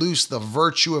 name. I loose the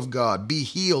virtue of God. Be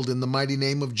healed in the mighty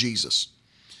name of Jesus.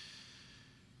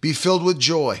 Be filled with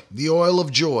joy, the oil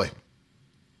of joy.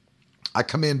 I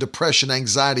command depression,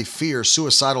 anxiety, fear,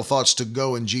 suicidal thoughts to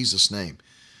go in Jesus' name.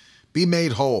 Be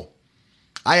made whole.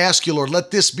 I ask you, Lord,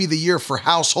 let this be the year for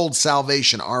household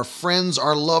salvation. Our friends,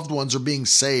 our loved ones are being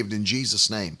saved in Jesus'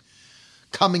 name,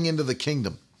 coming into the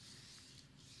kingdom.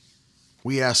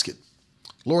 We ask it.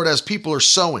 Lord, as people are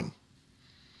sowing,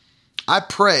 I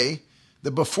pray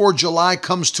that before July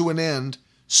comes to an end,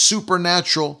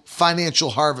 supernatural financial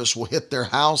harvest will hit their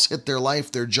house, hit their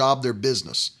life, their job, their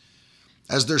business.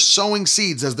 As they're sowing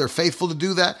seeds, as they're faithful to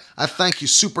do that, I thank you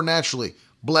supernaturally.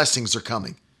 Blessings are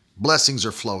coming. Blessings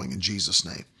are flowing in Jesus'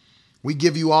 name. We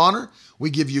give you honor,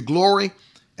 we give you glory,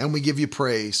 and we give you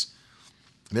praise.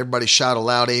 And everybody shout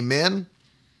aloud, amen.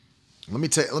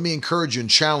 Let me encourage you and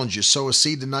challenge you. Sow a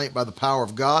seed tonight by the power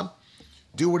of God.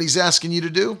 Do what he's asking you to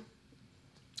do.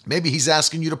 Maybe he's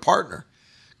asking you to partner.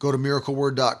 Go to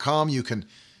miracleword.com. You can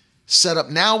set up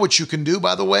now. What you can do,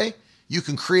 by the way, you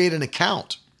can create an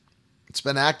account. It's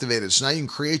been activated. So now you can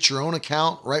create your own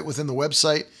account right within the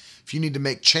website. If you need to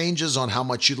make changes on how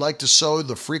much you'd like to sow,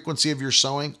 the frequency of your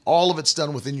sowing, all of it's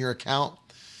done within your account.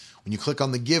 When you click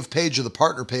on the give page or the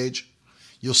partner page,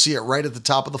 you'll see it right at the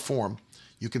top of the form.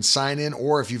 You can sign in,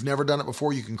 or if you've never done it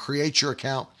before, you can create your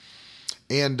account.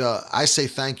 And I say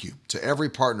thank you to every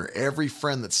partner, every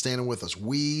friend that's standing with us.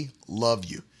 We love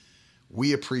you.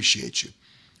 We appreciate you.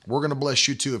 We're going to bless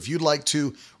you too. If you'd like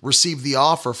to receive the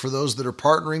offer for those that are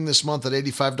partnering this month at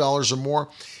 $85 or more,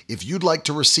 if you'd like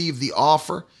to receive the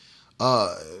offer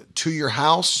to your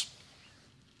house,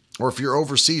 or if you're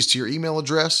overseas to your email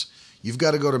address, you've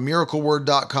got to go to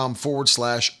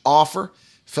miracleword.com/offer.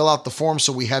 Fill out the form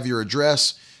so we have your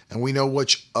address and we know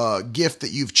which gift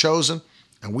that you've chosen,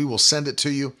 and we will send it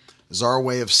to you as our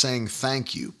way of saying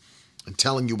thank you and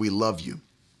telling you we love you.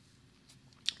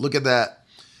 Look at that.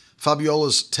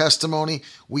 Fabiola's testimony.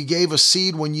 We gave a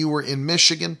seed when you were in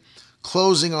Michigan,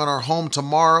 closing on our home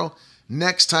tomorrow.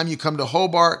 Next time you come to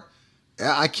Hobart,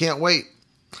 I can't wait.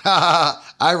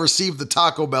 I received the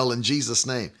Taco Bell in Jesus'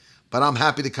 name, but I'm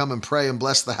happy to come and pray and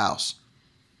bless the house.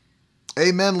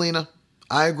 Amen, Lena.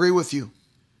 I agree with you.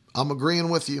 I'm agreeing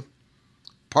with you.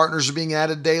 Partners are being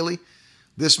added daily.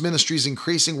 This ministry is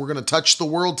increasing. We're going to touch the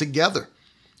world together.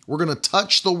 We're going to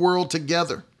touch the world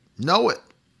together. Know it.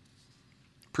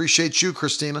 Appreciate you,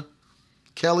 Christina.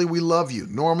 Kelly, we love you.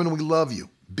 Norman, we love you.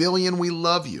 Billion, we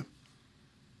love you.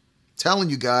 Telling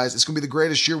you guys, it's going to be the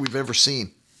greatest year we've ever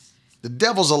seen. The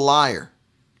devil's a liar.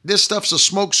 This stuff's a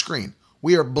smokescreen.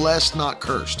 We are blessed, not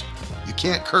cursed. You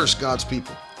can't curse God's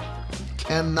people.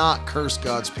 Cannot curse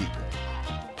God's people.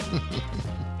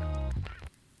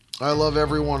 I love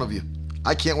every one of you.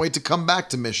 I can't wait to come back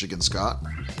to Michigan, Scott.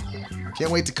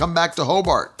 Can't wait to come back to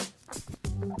Hobart.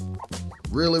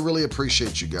 Really, really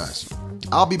appreciate you guys.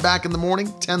 I'll be back in the morning,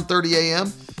 10:30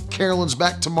 a.m. Carolyn's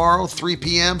back tomorrow, 3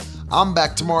 p.m. I'm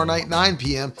back tomorrow night, 9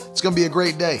 p.m. It's going to be a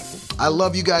great day. I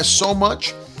love you guys so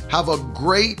much. Have a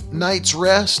great night's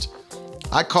rest.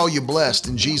 I call you blessed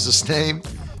in Jesus' name.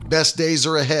 Best days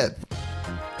are ahead.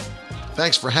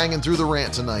 Thanks for hanging through the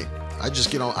rant tonight. I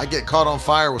get caught on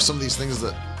fire with some of these things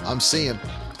that I'm seeing.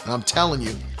 And I'm telling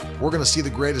you, we're going to see the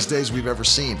greatest days we've ever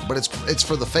seen. But it's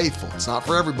for the faithful. It's not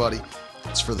for everybody.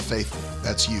 It's for the faithful.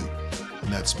 That's you.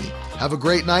 And that's me. Have a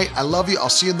great night. I love you. I'll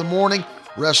see you in the morning.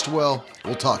 Rest well.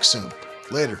 We'll talk soon.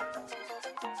 Later.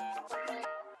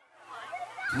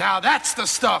 Now that's the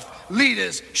stuff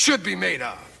leaders should be made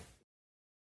of.